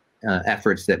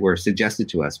efforts that were suggested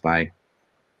to us by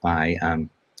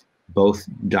both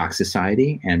Doc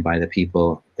Society and by the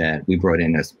people that we brought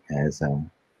in as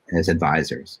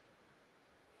advisors.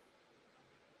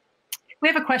 We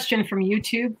have a question from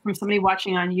YouTube, from somebody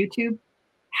watching on YouTube.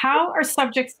 How are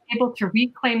subjects able to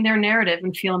reclaim their narrative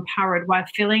and feel empowered while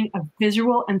feeling a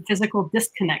visual and physical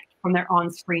disconnect from their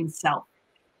on-screen self?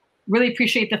 Really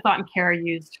appreciate the thought and care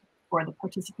used for the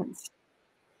participants.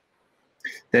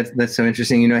 That's so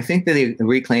interesting. You know, I think that they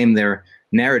reclaim their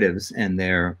narratives and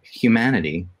their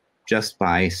humanity just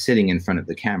by sitting in front of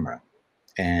the camera,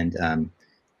 and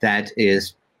that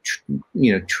is,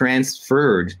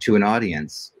 transferred to an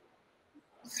audience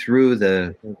through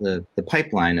the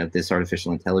pipeline of this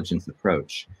artificial intelligence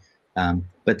approach.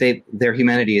 But their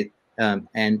humanity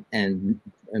and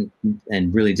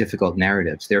really difficult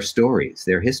narratives, their stories,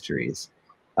 their histories,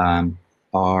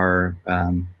 are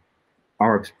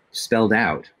spelled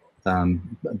out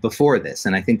before this,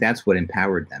 and I think that's what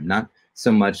empowered them. Not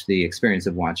so much the experience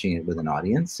of watching it with an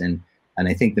audience, and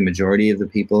I think the majority of the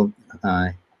people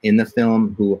in the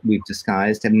film who we've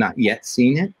disguised have not yet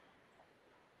seen it.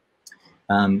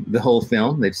 The whole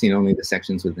film, they've seen only the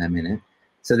sections with them in it.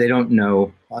 So they don't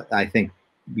know, I think,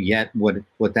 yet what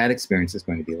that experience is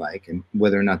going to be like, and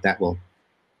whether or not that will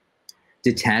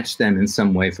detach them in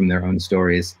some way from their own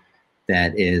stories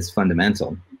that is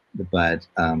fundamental. But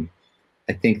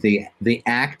I think the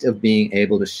act of being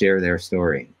able to share their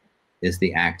story is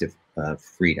the act of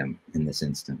freedom in this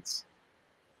instance.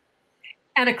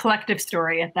 And a collective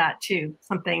story at that too,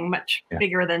 something much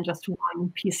bigger than just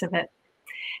one piece of it.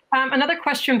 Another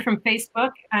question from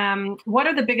Facebook. What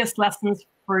are the biggest lessons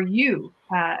for you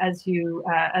as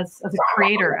a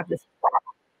creator of this?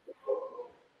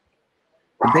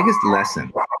 The biggest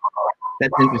lesson.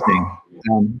 That's interesting.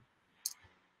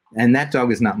 And that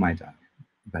dog is not my dog,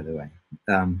 by the way.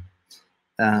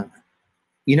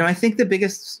 I think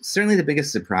certainly the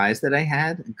biggest surprise that I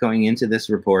had going into this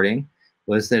reporting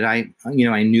was that I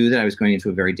knew that I was going into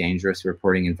a very dangerous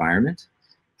reporting environment.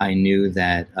 I knew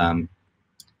that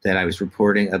that I was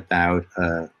reporting about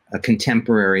a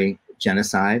contemporary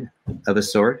genocide of a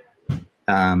sort,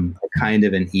 a kind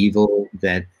of an evil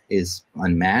that is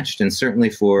unmatched, and certainly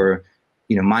for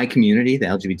my community, the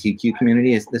LGBTQ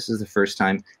community, this is the first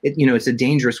time. It's a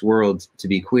dangerous world to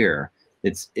be queer.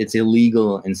 It's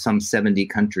illegal in some 70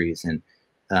 countries, and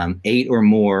 8 or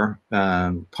more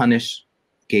punish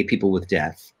gay people with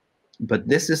death. But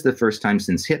this is the first time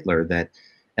since Hitler that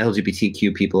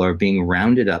LGBTQ people are being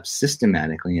rounded up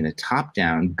systematically in a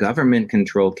top-down,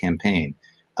 government-controlled campaign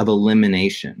of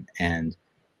elimination. And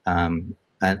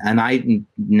I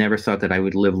never thought that I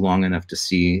would live long enough to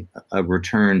see a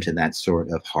return to that sort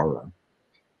of horror.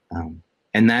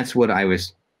 And that's what I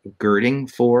was girding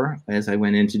for as I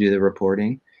went in to do the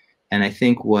reporting. And I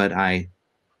think what I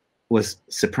was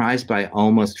surprised by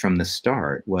almost from the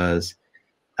start was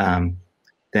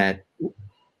that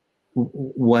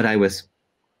what I was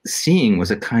seeing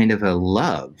was a kind of a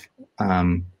love,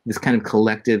 this kind of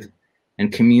collective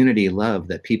and community love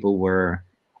that people were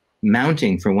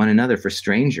mounting for one another, for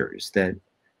strangers, that,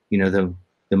 the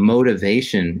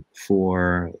motivation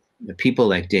for the people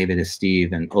like David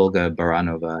Esteve and Olga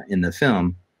Baranova in the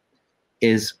film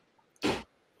is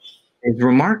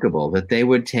remarkable, that they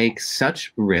would take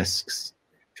such risks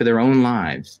for their own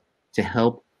lives to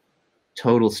help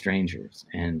total strangers,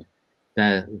 and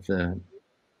the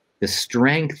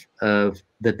strength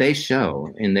that they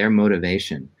show in their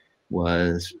motivation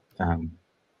was,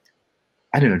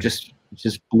 I don't know, just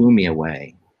blew me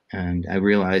away. And I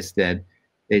realized that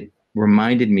it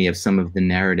reminded me of some of the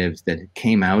narratives that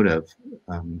came out of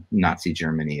Nazi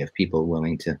Germany, of people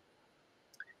willing to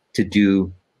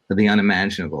do the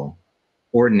unimaginable,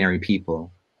 ordinary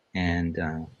people. And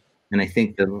I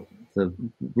think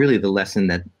really the lesson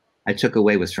that I took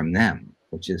away was from them,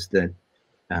 which is that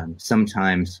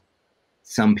sometimes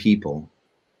some people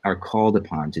are called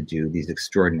upon to do these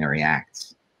extraordinary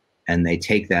acts, and they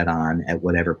take that on at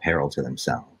whatever peril to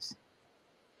themselves.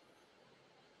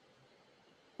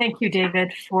 Thank you,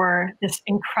 David, for this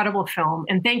incredible film.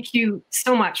 And thank you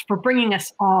so much for bringing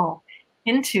us all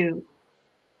into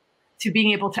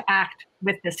being able to act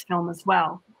with this film as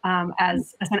well,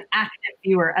 as an active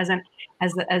viewer, as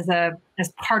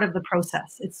part of the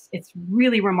process. It's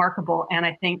really remarkable. And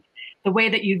I think the way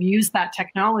that you've used that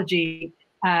technology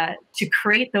to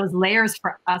create those layers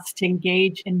for us to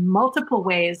engage in multiple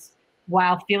ways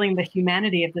while feeling the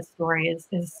humanity of the story is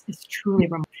truly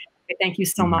remarkable. Thank you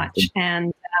so much.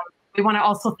 And we want to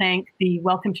also thank the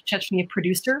Welcome to Chechnya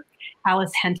producer,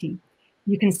 Alice Henty.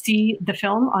 You can see the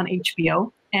film on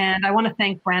HBO. And I want to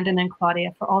thank Brandon and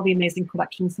Claudia for all the amazing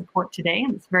production support today.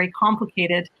 And it's very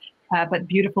complicated, but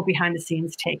beautiful behind the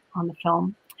scenes take on the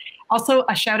film. Also,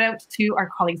 a shout out to our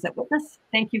colleagues at Witness.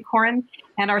 Thank you, Corin,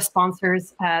 and our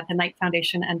sponsors, the Knight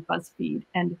Foundation and BuzzFeed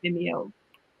and Vimeo.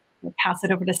 We'll pass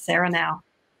it over to Sarah now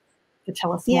to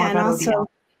tell us more about ODL.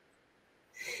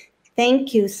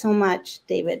 Thank you so much,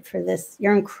 David, for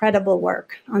your incredible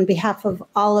work. On behalf of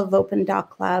all of Open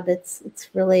Doc Lab, it's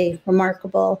really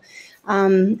remarkable.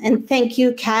 And thank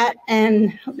you, Kat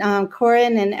and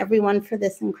Corin and everyone for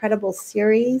this incredible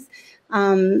series.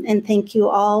 And thank you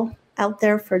all out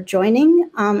there for joining.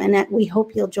 And we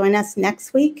hope you'll join us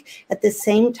next week at the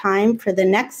same time for the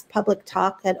next public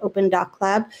talk at Open Doc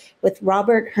Lab with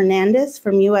Robert Hernandez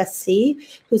from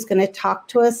USC, who's going to talk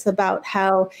to us about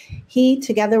how he,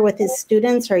 together with his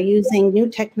students, are using new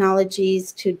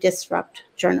technologies to disrupt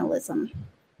journalism.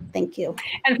 Thank you.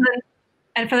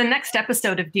 And for the next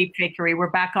episode of Deepfakery, we're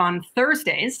back on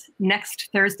Thursdays, next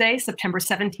Thursday, September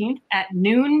 17th at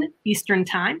noon Eastern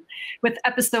Time with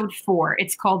episode 4.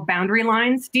 It's called Boundary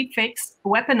Lines, Deepfakes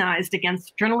Weaponized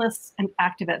Against Journalists and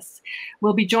Activists.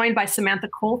 We'll be joined by Samantha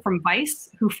Cole from Vice,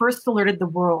 who first alerted the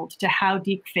world to how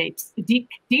deepfakes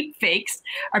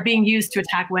are being used to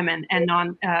attack women and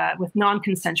with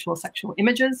non-consensual sexual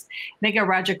images. Megha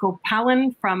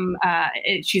Rajagopalan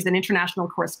she's an international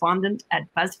correspondent at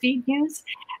BuzzFeed News.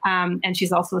 Deepfakes. And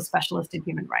she's also a specialist in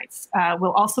human rights.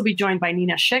 We'll also be joined by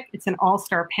Nina Schick. It's an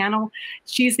all-star panel.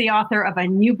 She's the author of a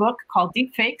new book called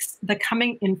Deepfakes, The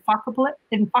Coming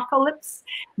Infocalypse,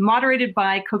 moderated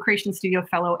by Co-Creation Studio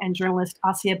fellow and journalist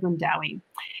Asia Bundawi.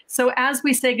 So as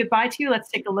we say goodbye to you, let's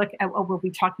take a look at what we'll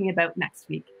be talking about next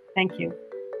week. Thank you.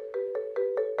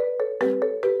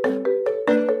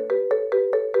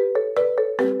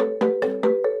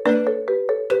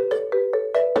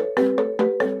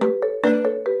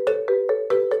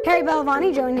 Harry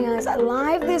Belafonte joining us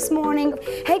live this morning.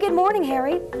 Hey, good morning,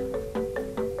 Harry.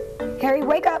 Harry,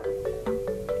 wake up.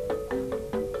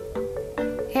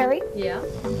 Harry? Yeah?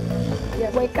 Yeah,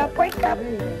 wake up, wake up.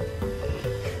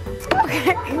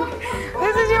 Okay.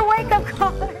 This is your